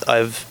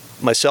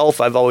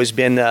 I've always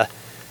been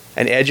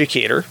an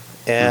educator,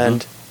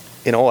 and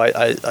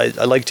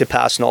I like to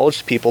pass knowledge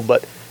to people,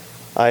 but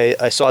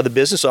I saw the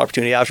business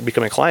opportunity after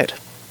becoming a client,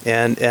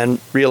 and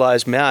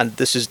realized, man,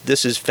 this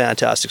is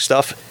fantastic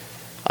stuff.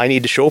 I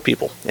need to show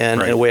people,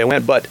 and away I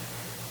went. But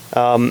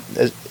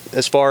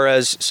as far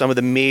as some of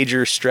the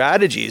major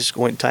strategies,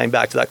 tying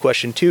back to that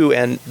question too,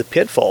 and the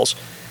pitfalls,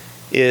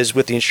 is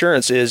with the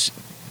insurance is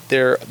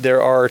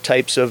there are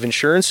types of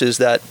insurances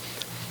that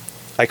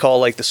I call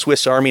like the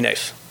Swiss Army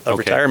knife of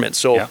retirement.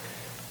 So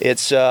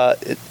it's a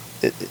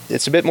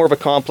bit more of a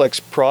complex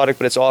product,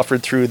 but it's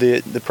offered through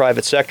the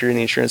private sector in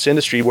the insurance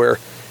industry, where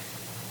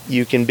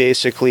you can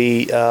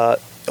basically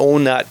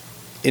own that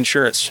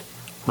insurance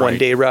one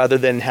day rather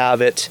than have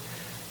it.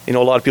 A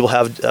lot of people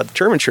have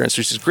term insurance,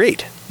 which is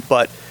great,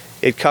 but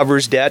it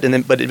covers debt,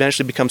 but it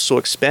eventually becomes so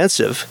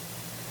expensive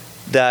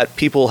that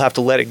people have to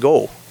let it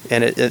go,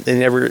 and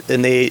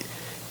they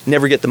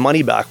never get the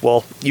money back.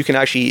 Well, you can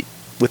actually,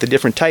 with a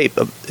different type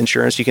of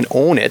insurance, you can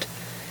own it,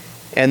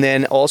 and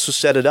then also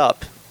set it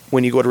up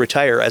when you go to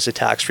retire as a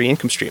tax-free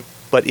income stream.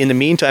 But in the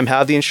meantime,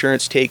 have the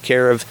insurance take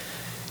care of,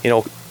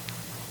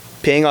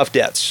 paying off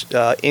debts,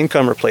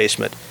 income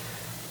replacement,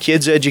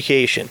 kids'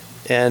 education,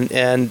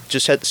 and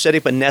just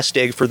setting up a nest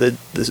egg for the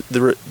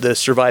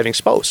surviving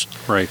spouse.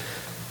 Right.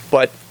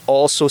 But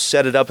also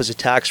set it up as a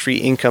tax-free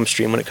income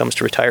stream when it comes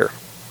to retire.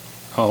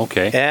 Oh,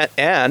 okay.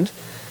 And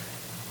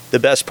the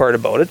best part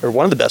about it, or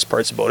one of the best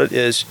parts about it,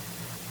 is,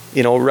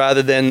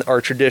 rather than our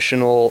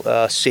traditional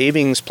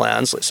savings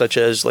plans, such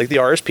as like the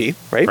RSP,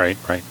 right?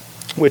 Right.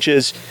 Which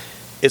is,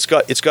 it's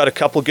got a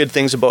couple good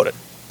things about it,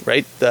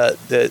 right?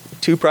 The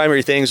two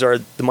primary things are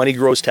the money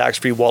grows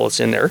tax-free while it's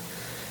in there,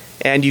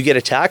 and you get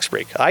a tax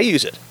break. I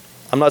use it.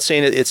 I'm not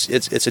saying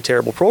it's a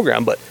terrible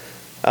program, but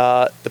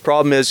the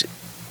problem is,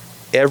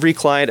 every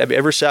client I've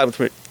ever sat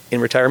with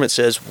in retirement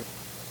says,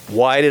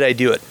 "Why did I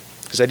do it?"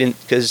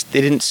 Because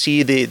they didn't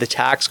see the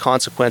tax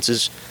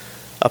consequences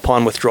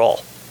upon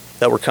withdrawal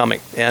that were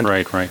coming. And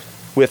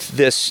with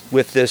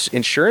this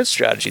insurance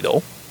strategy,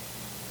 though,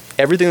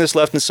 everything that's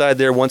left inside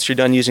there once you're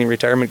done using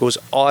retirement goes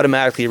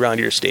automatically around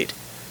your estate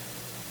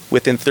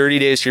within 30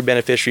 days to your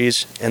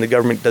beneficiaries, and the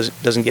government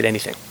doesn't get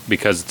anything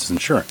because it's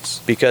insurance.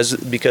 Because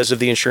of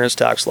the insurance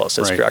tax laws.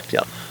 That's correct.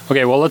 Yeah.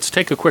 Okay. Well, let's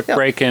take a quick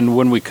break, and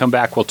when we come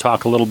back, we'll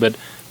talk a little bit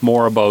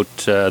more about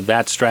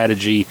that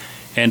strategy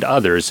and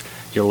others.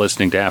 You're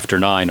listening to After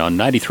 9 on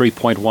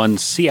 93.1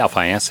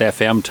 CFIS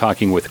FM,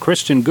 talking with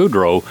Christian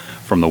Goudreau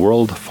from the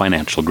World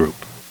Financial Group.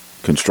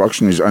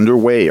 Construction is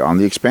underway on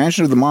the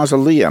expansion of the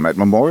mausoleum at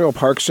Memorial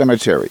Park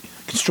Cemetery.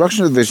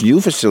 Construction of this new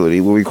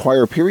facility will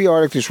require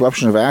periodic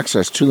disruption of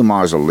access to the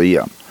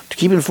mausoleum. To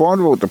keep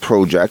informed about the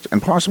project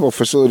and possible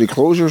facility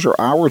closures or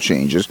hour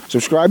changes,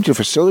 subscribe to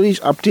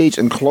Facilities Updates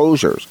and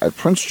Closures at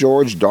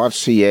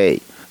princegeorge.ca.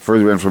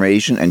 Further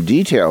information and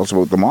details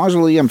about the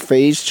Mausoleum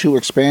Phase 2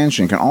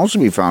 expansion can also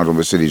be found on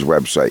the city's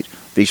website.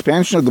 The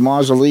expansion of the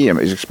mausoleum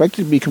is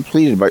expected to be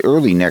completed by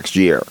early next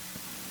year.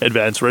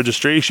 Advanced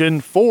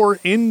registration for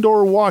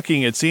indoor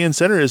walking at CN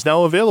Centre is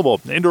now available.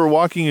 Indoor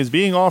walking is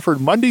being offered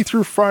Monday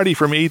through Friday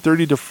from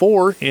 8:30 to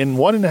 4 in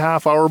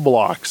 1.5-hour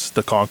blocks.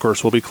 The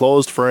concourse will be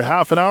closed for a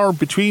half an hour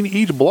between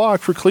each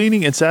block for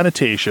cleaning and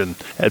sanitation.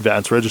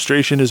 Advanced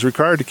registration is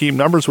required to keep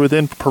numbers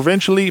within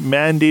provincially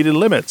mandated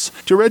limits.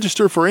 To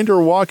register for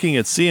indoor walking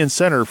at CN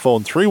Centre,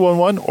 phone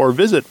 311 or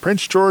visit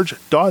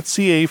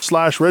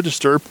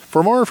princegeorge.ca/register.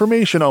 For more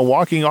information on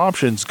walking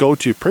options, go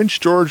to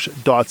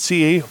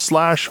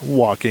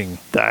princegeorge.ca/walking. walking.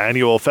 The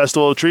annual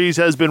Festival of Trees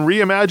has been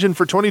reimagined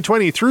for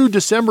 2020 through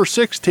December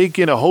 6th,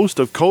 taking a host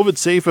of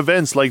COVID-safe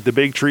events like the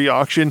Big Tree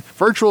Auction,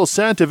 virtual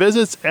Santa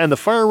visits, and the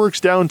fireworks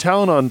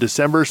downtown on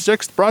December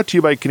 6th, brought to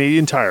you by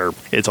Canadian Tire.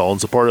 It's all in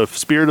support of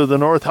Spirit of the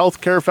North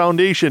Healthcare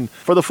Foundation.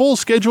 For the full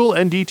schedule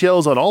and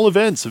details on all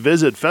events,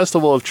 visit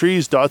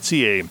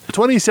festivaloftrees.ca. The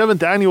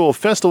 27th Annual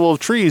Festival of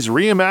Trees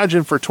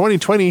reimagined for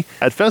 2020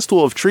 at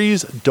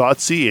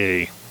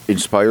festivaloftrees.ca.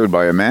 Inspired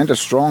by Amanda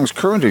Strong's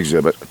current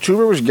exhibit, Two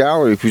Rivers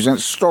Gallery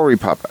presents Story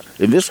Puppet.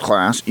 In this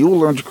class, you will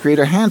learn to create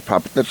a hand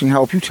puppet that can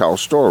help you tell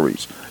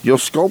stories. You'll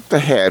sculpt the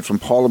head from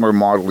polymer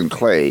modeling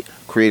clay,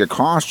 create a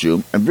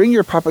costume, and bring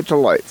your puppet to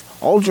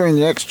life, all during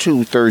the next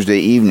 2 Thursday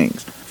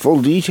evenings.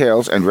 Full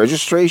details and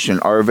registration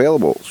are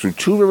available through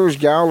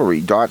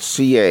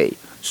tworiversgallery.ca.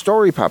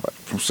 Story Puppet,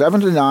 from 7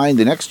 to 9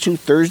 the next 2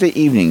 Thursday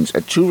evenings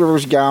at Two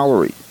Rivers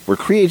Gallery, where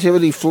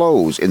creativity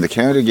flows in the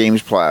Canada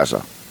Games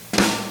Plaza.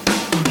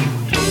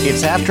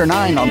 It's After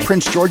 9 on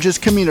Prince George's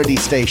Community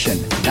Station,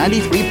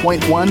 93.1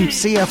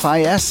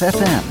 CFIS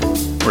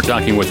FM. We're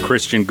talking with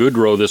Christian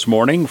Goodrow this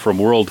morning from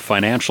World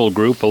Financial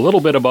Group, a little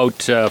bit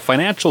about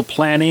financial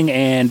planning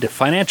and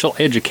financial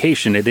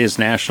education. It is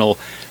National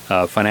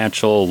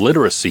Financial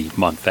Literacy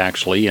Month,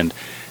 actually, and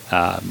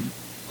a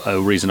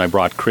reason I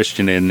brought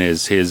Christian in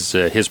is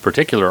his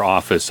particular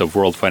office of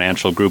World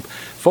Financial Group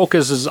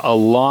focuses a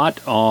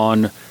lot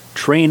on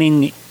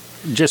training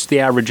just the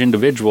average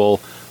individual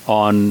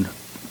on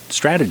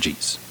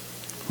strategies,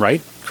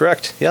 right?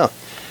 Correct. Yeah.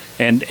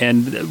 And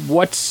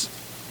what's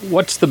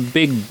the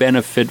big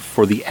benefit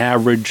for the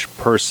average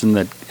person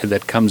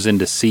that comes in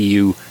to see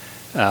you?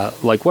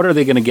 Like, what are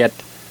they going to get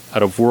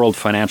out of World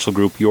Financial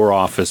Group, your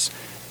office,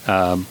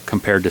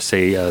 compared to,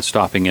 say,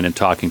 stopping in and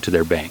talking to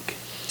their bank?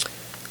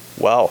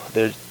 Wow,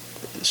 there's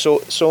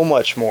so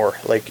much more.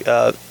 Like,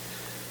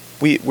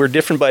 we're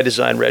different by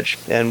design, Reg,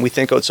 and we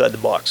think outside the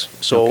box.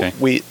 So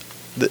okay.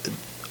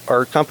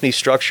 Our company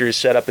structure is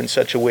set up in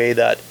such a way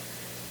that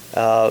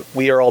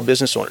we are all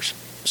business owners.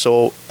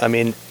 So, I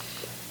mean,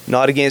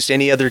 not against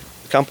any other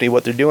company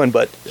what they're doing,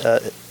 but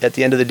at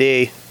the end of the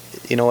day,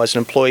 you know, as an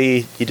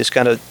employee, you just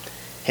kind of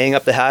hang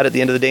up the hat at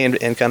the end of the day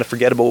and kind of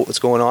forget about what's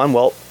going on.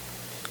 Well,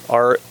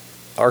 our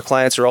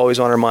clients are always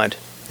on our mind,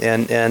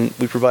 and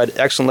we provide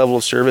excellent level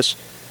of service,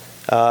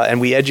 and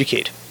we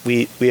educate.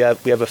 We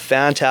have a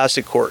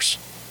fantastic course,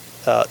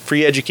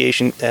 free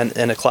education,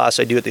 and a class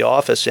I do at the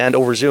office and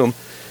over Zoom.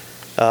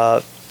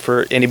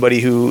 For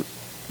anybody who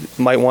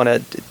might want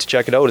to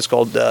check it out, it's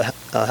called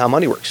How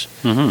Money Works.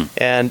 Mm-hmm.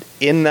 And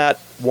in that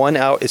 1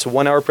 hour, it's a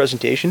 1 hour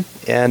presentation,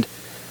 and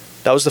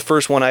that was the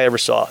first one I ever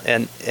saw.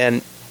 And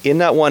in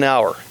that 1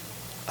 hour,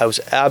 I was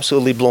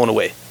absolutely blown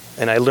away.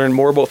 And I learned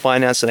more about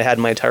finance than I had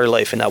in my entire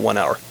life in that 1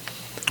 hour.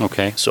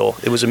 Okay. So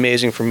it was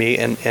amazing for me,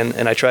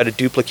 and I try to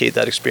duplicate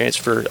that experience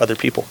for other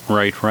people.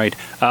 Right.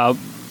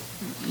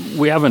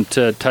 We haven't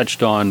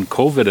touched on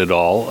COVID at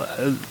all.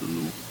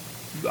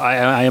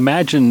 I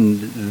imagine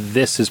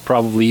this is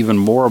probably even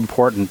more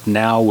important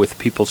now with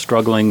people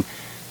struggling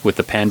with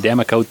the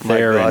pandemic out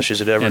there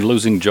and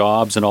losing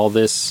jobs and all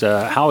this.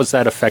 How has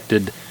that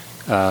affected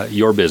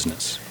your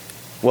business?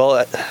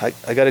 Well,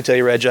 I got to tell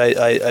you, Reg,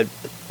 I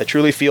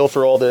truly feel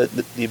for all the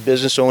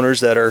business owners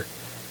that are,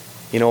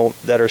 you know,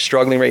 that are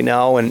struggling right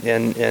now,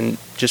 and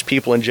just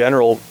people in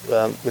general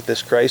with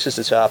this crisis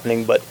that's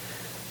happening. But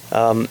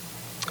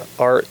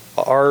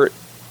our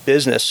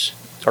business,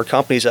 our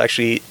company's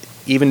actually,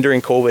 even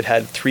during COVID,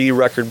 had 3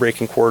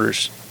 record-breaking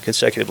quarters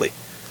consecutively.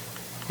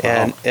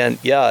 Wow. And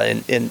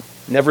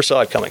never saw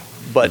it coming.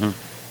 But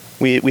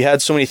mm-hmm. we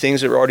had so many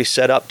things that were already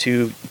set up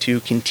to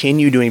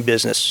continue doing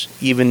business,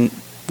 even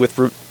with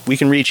we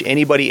can reach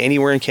anybody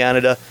anywhere in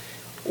Canada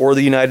or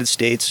the United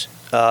States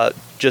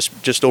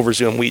just over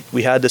Zoom.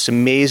 We had this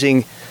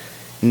amazing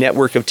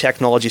network of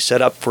technology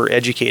set up for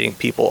educating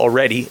people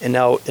already, and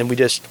we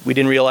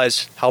didn't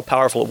realize how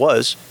powerful it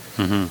was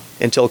mm-hmm.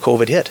 until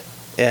COVID hit.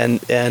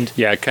 And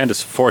yeah, it kind of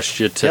forced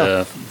you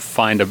to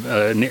find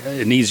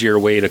an easier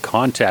way to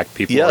contact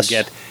people, yes.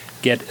 or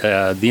get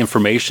the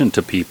information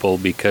to people,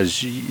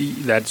 because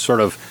that sort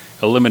of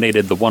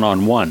eliminated the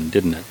one-on-one,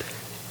 didn't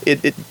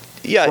it?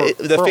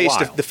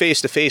 The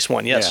face-to-face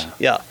one, yes,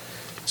 yeah.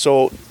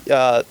 So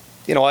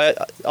you know, I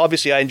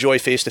enjoy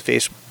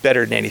face-to-face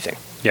better than anything.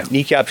 Yeah,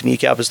 kneecap to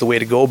kneecap is the way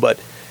to go, but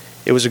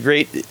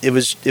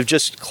it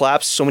just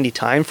collapsed so many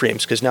time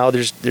frames, because now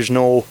there's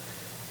no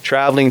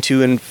traveling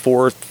to and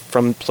forth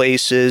from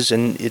places,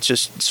 and it's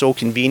just so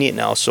convenient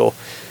now. So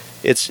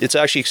it's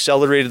actually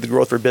accelerated the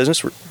growth of our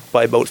business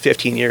by about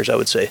 15 years, I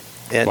would say.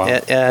 And wow.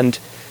 and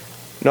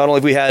not only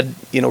have we had,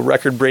 you know,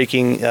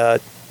 record-breaking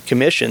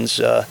commissions,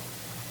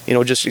 you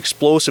know, just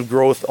explosive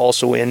growth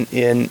also in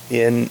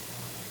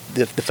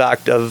the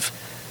fact of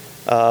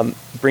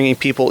bringing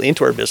people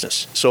into our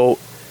business. So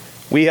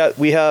we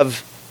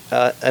have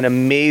an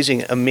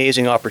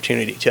amazing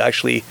opportunity to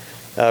actually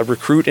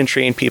recruit and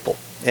train people.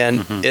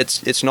 And mm-hmm.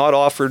 it's not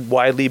offered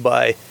widely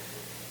by,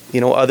 you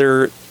know,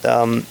 other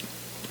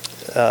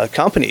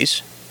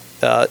companies.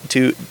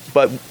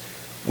 But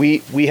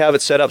we have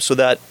it set up so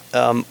that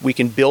we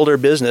can build our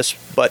business,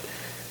 but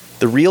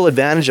The real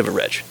advantage of it,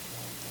 Reg,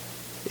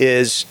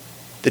 is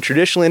the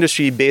traditional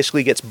industry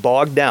basically gets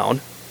bogged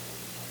down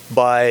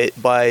by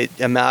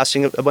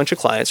amassing a bunch of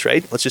clients,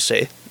 right? Let's just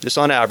say, just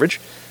on average,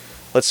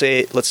 let's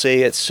say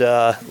it's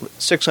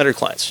 600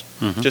 clients,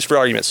 just for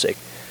argument's sake.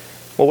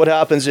 Well, what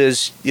happens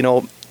is,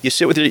 you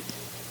sit with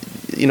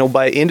your,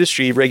 by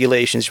industry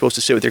regulations, you're supposed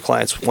to sit with your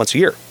clients once a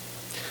year.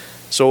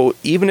 So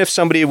even if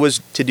somebody was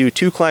to do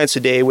 2 clients a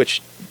day,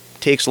 which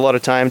takes a lot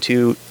of time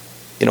to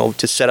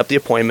set up the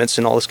appointments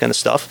and all this kind of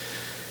stuff,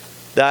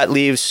 that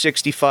leaves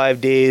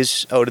 65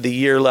 days out of the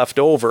year left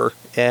over,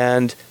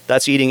 and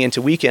that's eating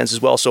into weekends as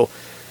well. So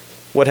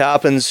what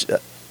happens,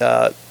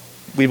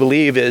 we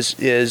believe,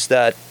 is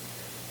that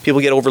people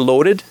get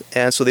overloaded,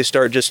 and so they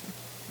start just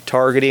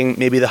targeting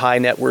maybe the high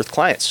net worth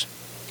clients,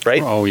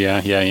 right? Oh,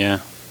 yeah.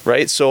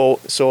 Right? So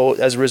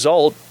as a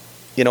result,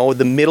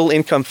 the middle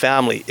income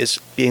family is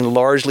being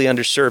largely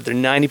underserved. They're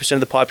 90% of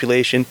the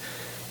population.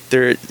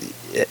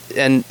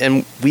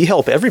 And we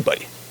help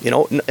everybody,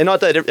 and not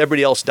that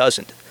everybody else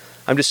doesn't.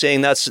 I'm just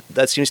saying that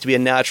seems to be a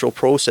natural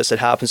process that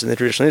happens in the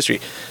traditional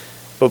industry.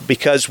 But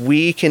because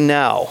we can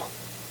now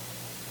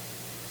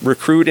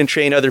recruit and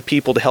train other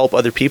people to help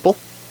other people,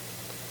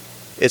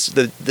 it's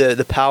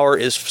the power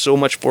is so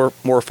much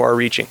more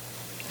far-reaching.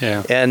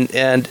 Yeah.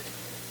 And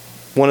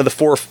one of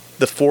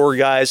the four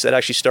guys that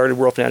actually started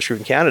World Financial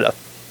Group in Canada,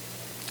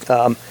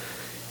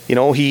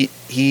 he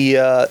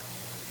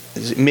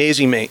is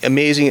amazing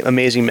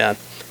man.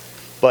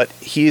 But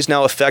he's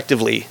now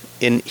effectively,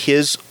 in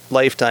his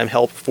lifetime,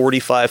 helped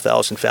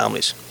 45,000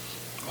 families.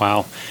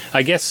 Wow.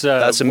 I guess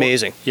that's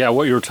amazing.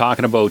 What you were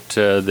talking about,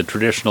 the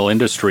traditional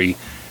industry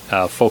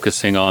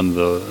focusing on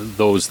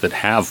those that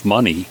have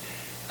money,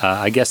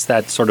 I guess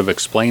that sort of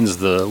explains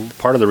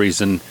part of the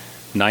reason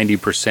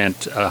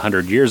 90%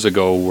 100 years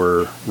ago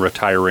were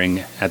retiring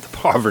at the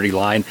poverty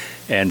line,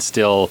 and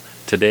still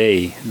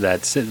today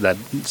that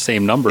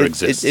same number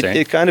exists.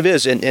 It kind of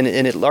is, and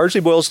it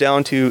largely boils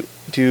down to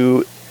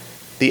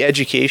the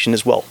education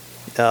as well.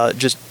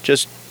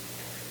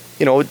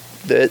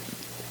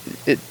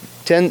 It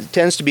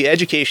tends to be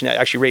education.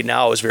 Actually, right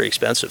now is very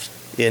expensive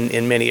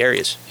in many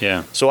areas.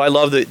 Yeah. So I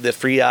love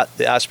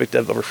the aspect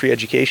of a free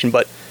education,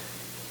 but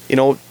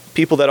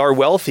people that are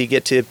wealthy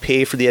get to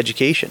pay for the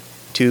education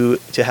to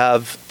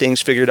have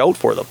things figured out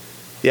for them.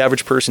 The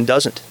average person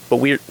doesn't.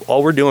 But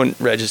all we're doing,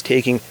 Reg, is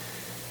taking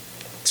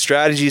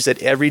strategies that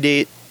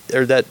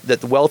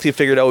that the wealthy have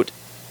figured out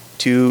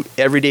to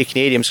everyday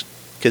Canadians,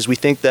 because we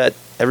think that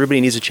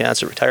everybody needs a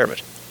chance at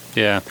retirement.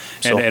 Yeah,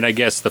 and I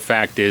guess the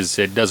fact is,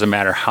 it doesn't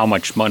matter how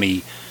much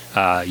money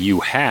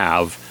you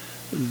have,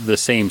 the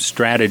same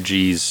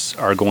strategies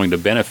are going to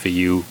benefit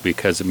you,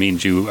 because it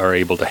means you are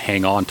able to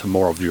hang on to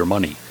more of your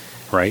money,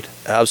 right?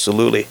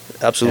 Absolutely.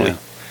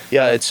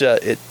 Yeah, it's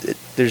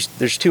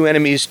there's two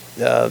enemies,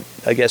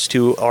 I guess,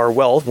 to our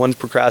wealth. One's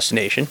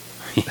procrastination.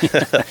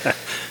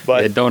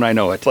 But don't I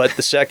know it? But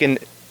the second,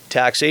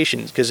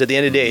 taxation, because at the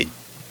end of the day, it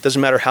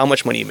doesn't matter how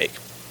much money you make.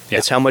 Yeah.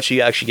 It's how much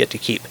you actually get to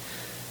keep.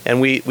 And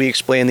we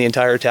explain the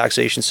entire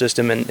taxation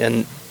system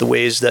and the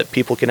ways that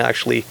people can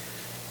actually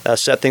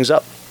set things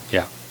up.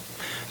 Yeah.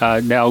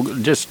 Now,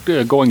 just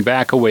going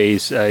back a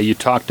ways, you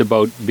talked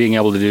about being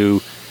able to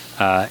do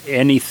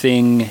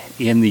anything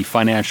in the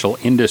financial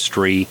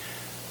industry.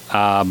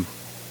 How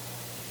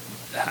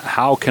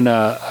can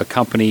a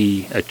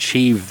company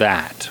achieve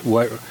that?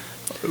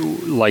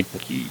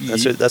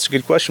 That's a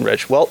good question,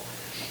 Reg. Well,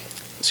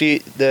 see,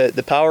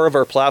 the power of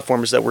our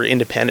platform is that we're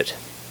independent.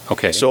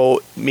 Okay.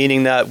 So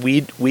meaning that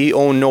we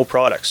own no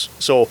products.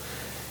 So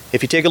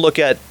if you take a look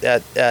at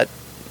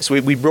so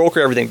we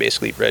broker everything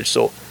basically, Reg.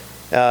 So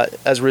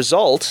as a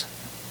result,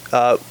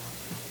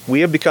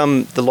 we have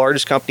become the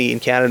largest company in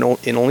Canada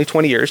in only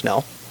 20 years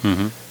now.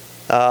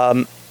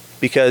 Mm-hmm.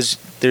 Because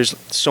there's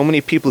so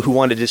many people who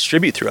want to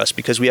distribute through us,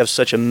 because we have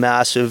such a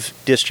massive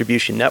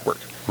distribution network.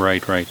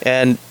 Right.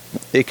 And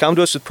they come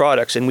to us with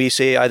products, and we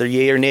say either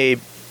yay or nay,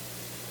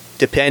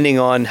 depending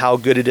on how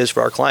good it is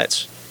for our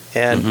clients.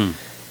 And mm-hmm.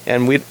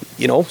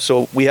 and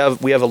so we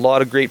have a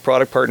lot of great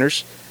product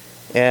partners,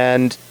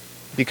 and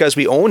because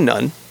we own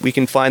none, we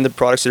can find the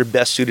products that are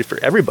best suited for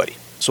everybody.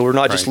 So we're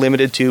not just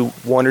limited to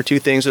one or two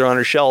things that are on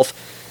our shelf.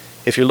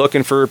 If you're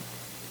looking for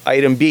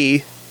item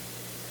B,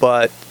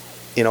 but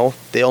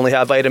they only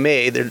have item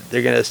A,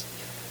 they're going to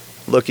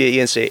look at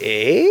you and say,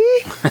 eh?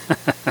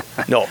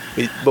 No,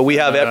 but we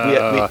have...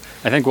 I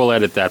think we'll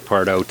edit that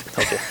part out.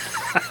 Okay.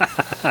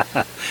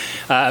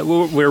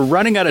 We're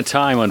running out of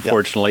time,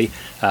 unfortunately,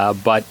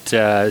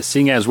 but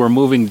seeing as we're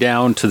moving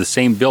down to the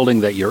same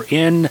building that you're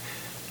in,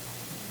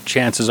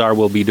 chances are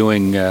we'll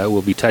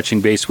be touching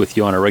base with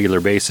you on a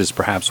regular basis,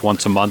 perhaps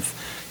once a month,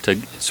 to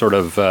sort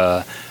of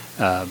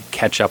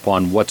catch up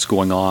on what's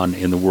going on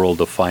in the world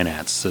of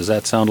finance. Does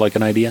that sound like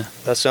an idea?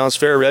 That sounds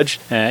fair, Reg.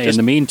 In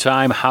the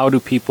meantime, how do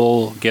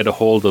people get a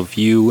hold of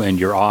you and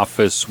your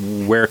office?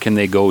 Where can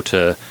they go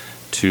to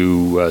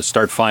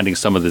start finding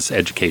some of this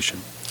education?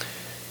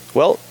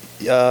 Well,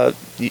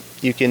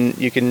 you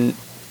can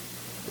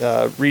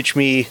reach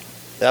me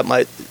at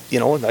my,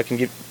 I can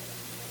give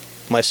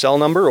my cell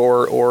number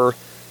or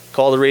call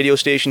call the radio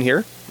station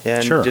here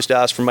and just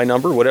ask for my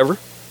number, whatever.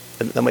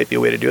 That might be a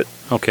way to do it.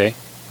 Okay.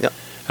 Yeah.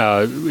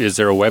 Is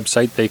there a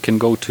website they can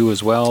go to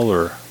as well,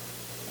 or?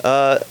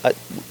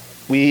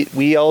 We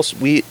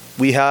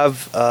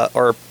have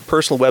our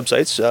personal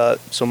websites.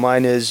 So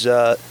mine is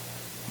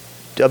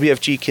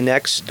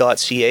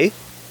wfgconnects.ca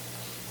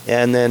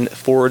and then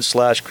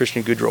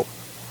 /Christian Goudreau.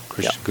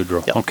 Christian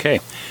Goudreau. Yeah. Okay.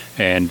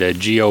 And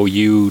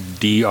Goudreau.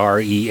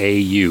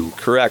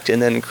 Correct.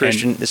 And then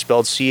Christian is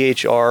spelled Christien.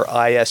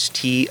 I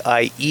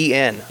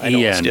know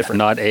it's different.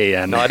 Not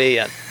AN. Not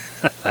AN.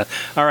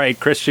 All right,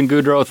 Christian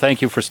Goudreau,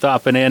 thank you for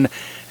stopping in.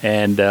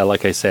 And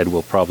like I said,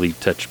 we'll probably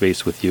touch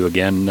base with you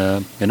again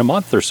in a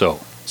month or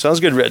so. Sounds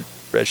good, Reg.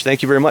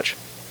 Thank you very much.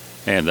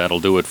 And that'll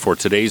do it for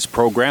today's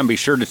program. Be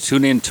sure to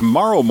tune in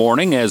tomorrow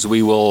morning as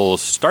we will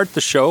start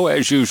the show,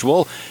 as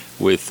usual,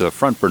 with the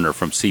front burner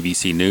from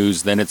CBC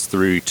News. Then it's the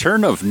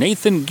return of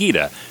Nathan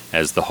Gita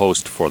as the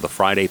host for the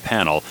Friday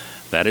panel.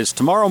 That is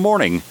tomorrow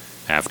morning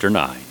after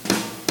 9.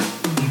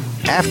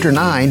 After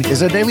 9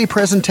 is a daily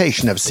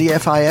presentation of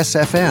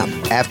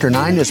CFIS-FM. After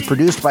 9 is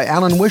produced by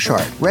Alan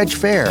Wishart, Reg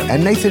Fair,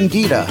 and Nathan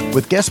Gita,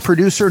 with guest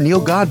producer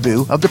Neil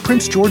Godbout of the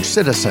Prince George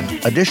Citizen.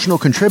 Additional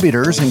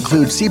contributors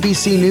include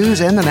CBC News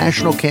and the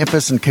National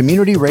Campus and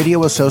Community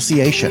Radio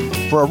Association.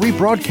 For a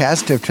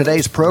rebroadcast of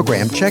today's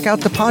program, check out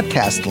the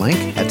podcast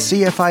link at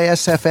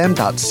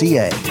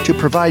cfisfm.ca. To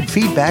provide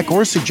feedback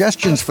or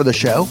suggestions for the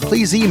show,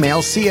 please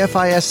email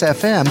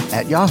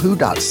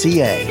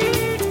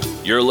cfisfm@yahoo.ca.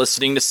 You're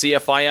listening to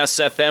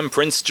CFIS-FM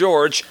Prince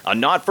George, a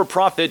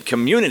not-for-profit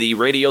community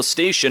radio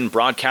station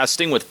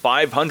broadcasting with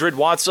 500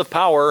 watts of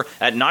power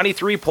at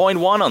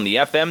 93.1 on the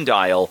FM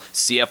dial.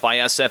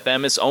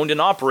 CFIS-FM is owned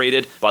and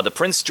operated by the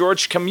Prince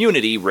George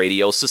Community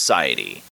Radio Society.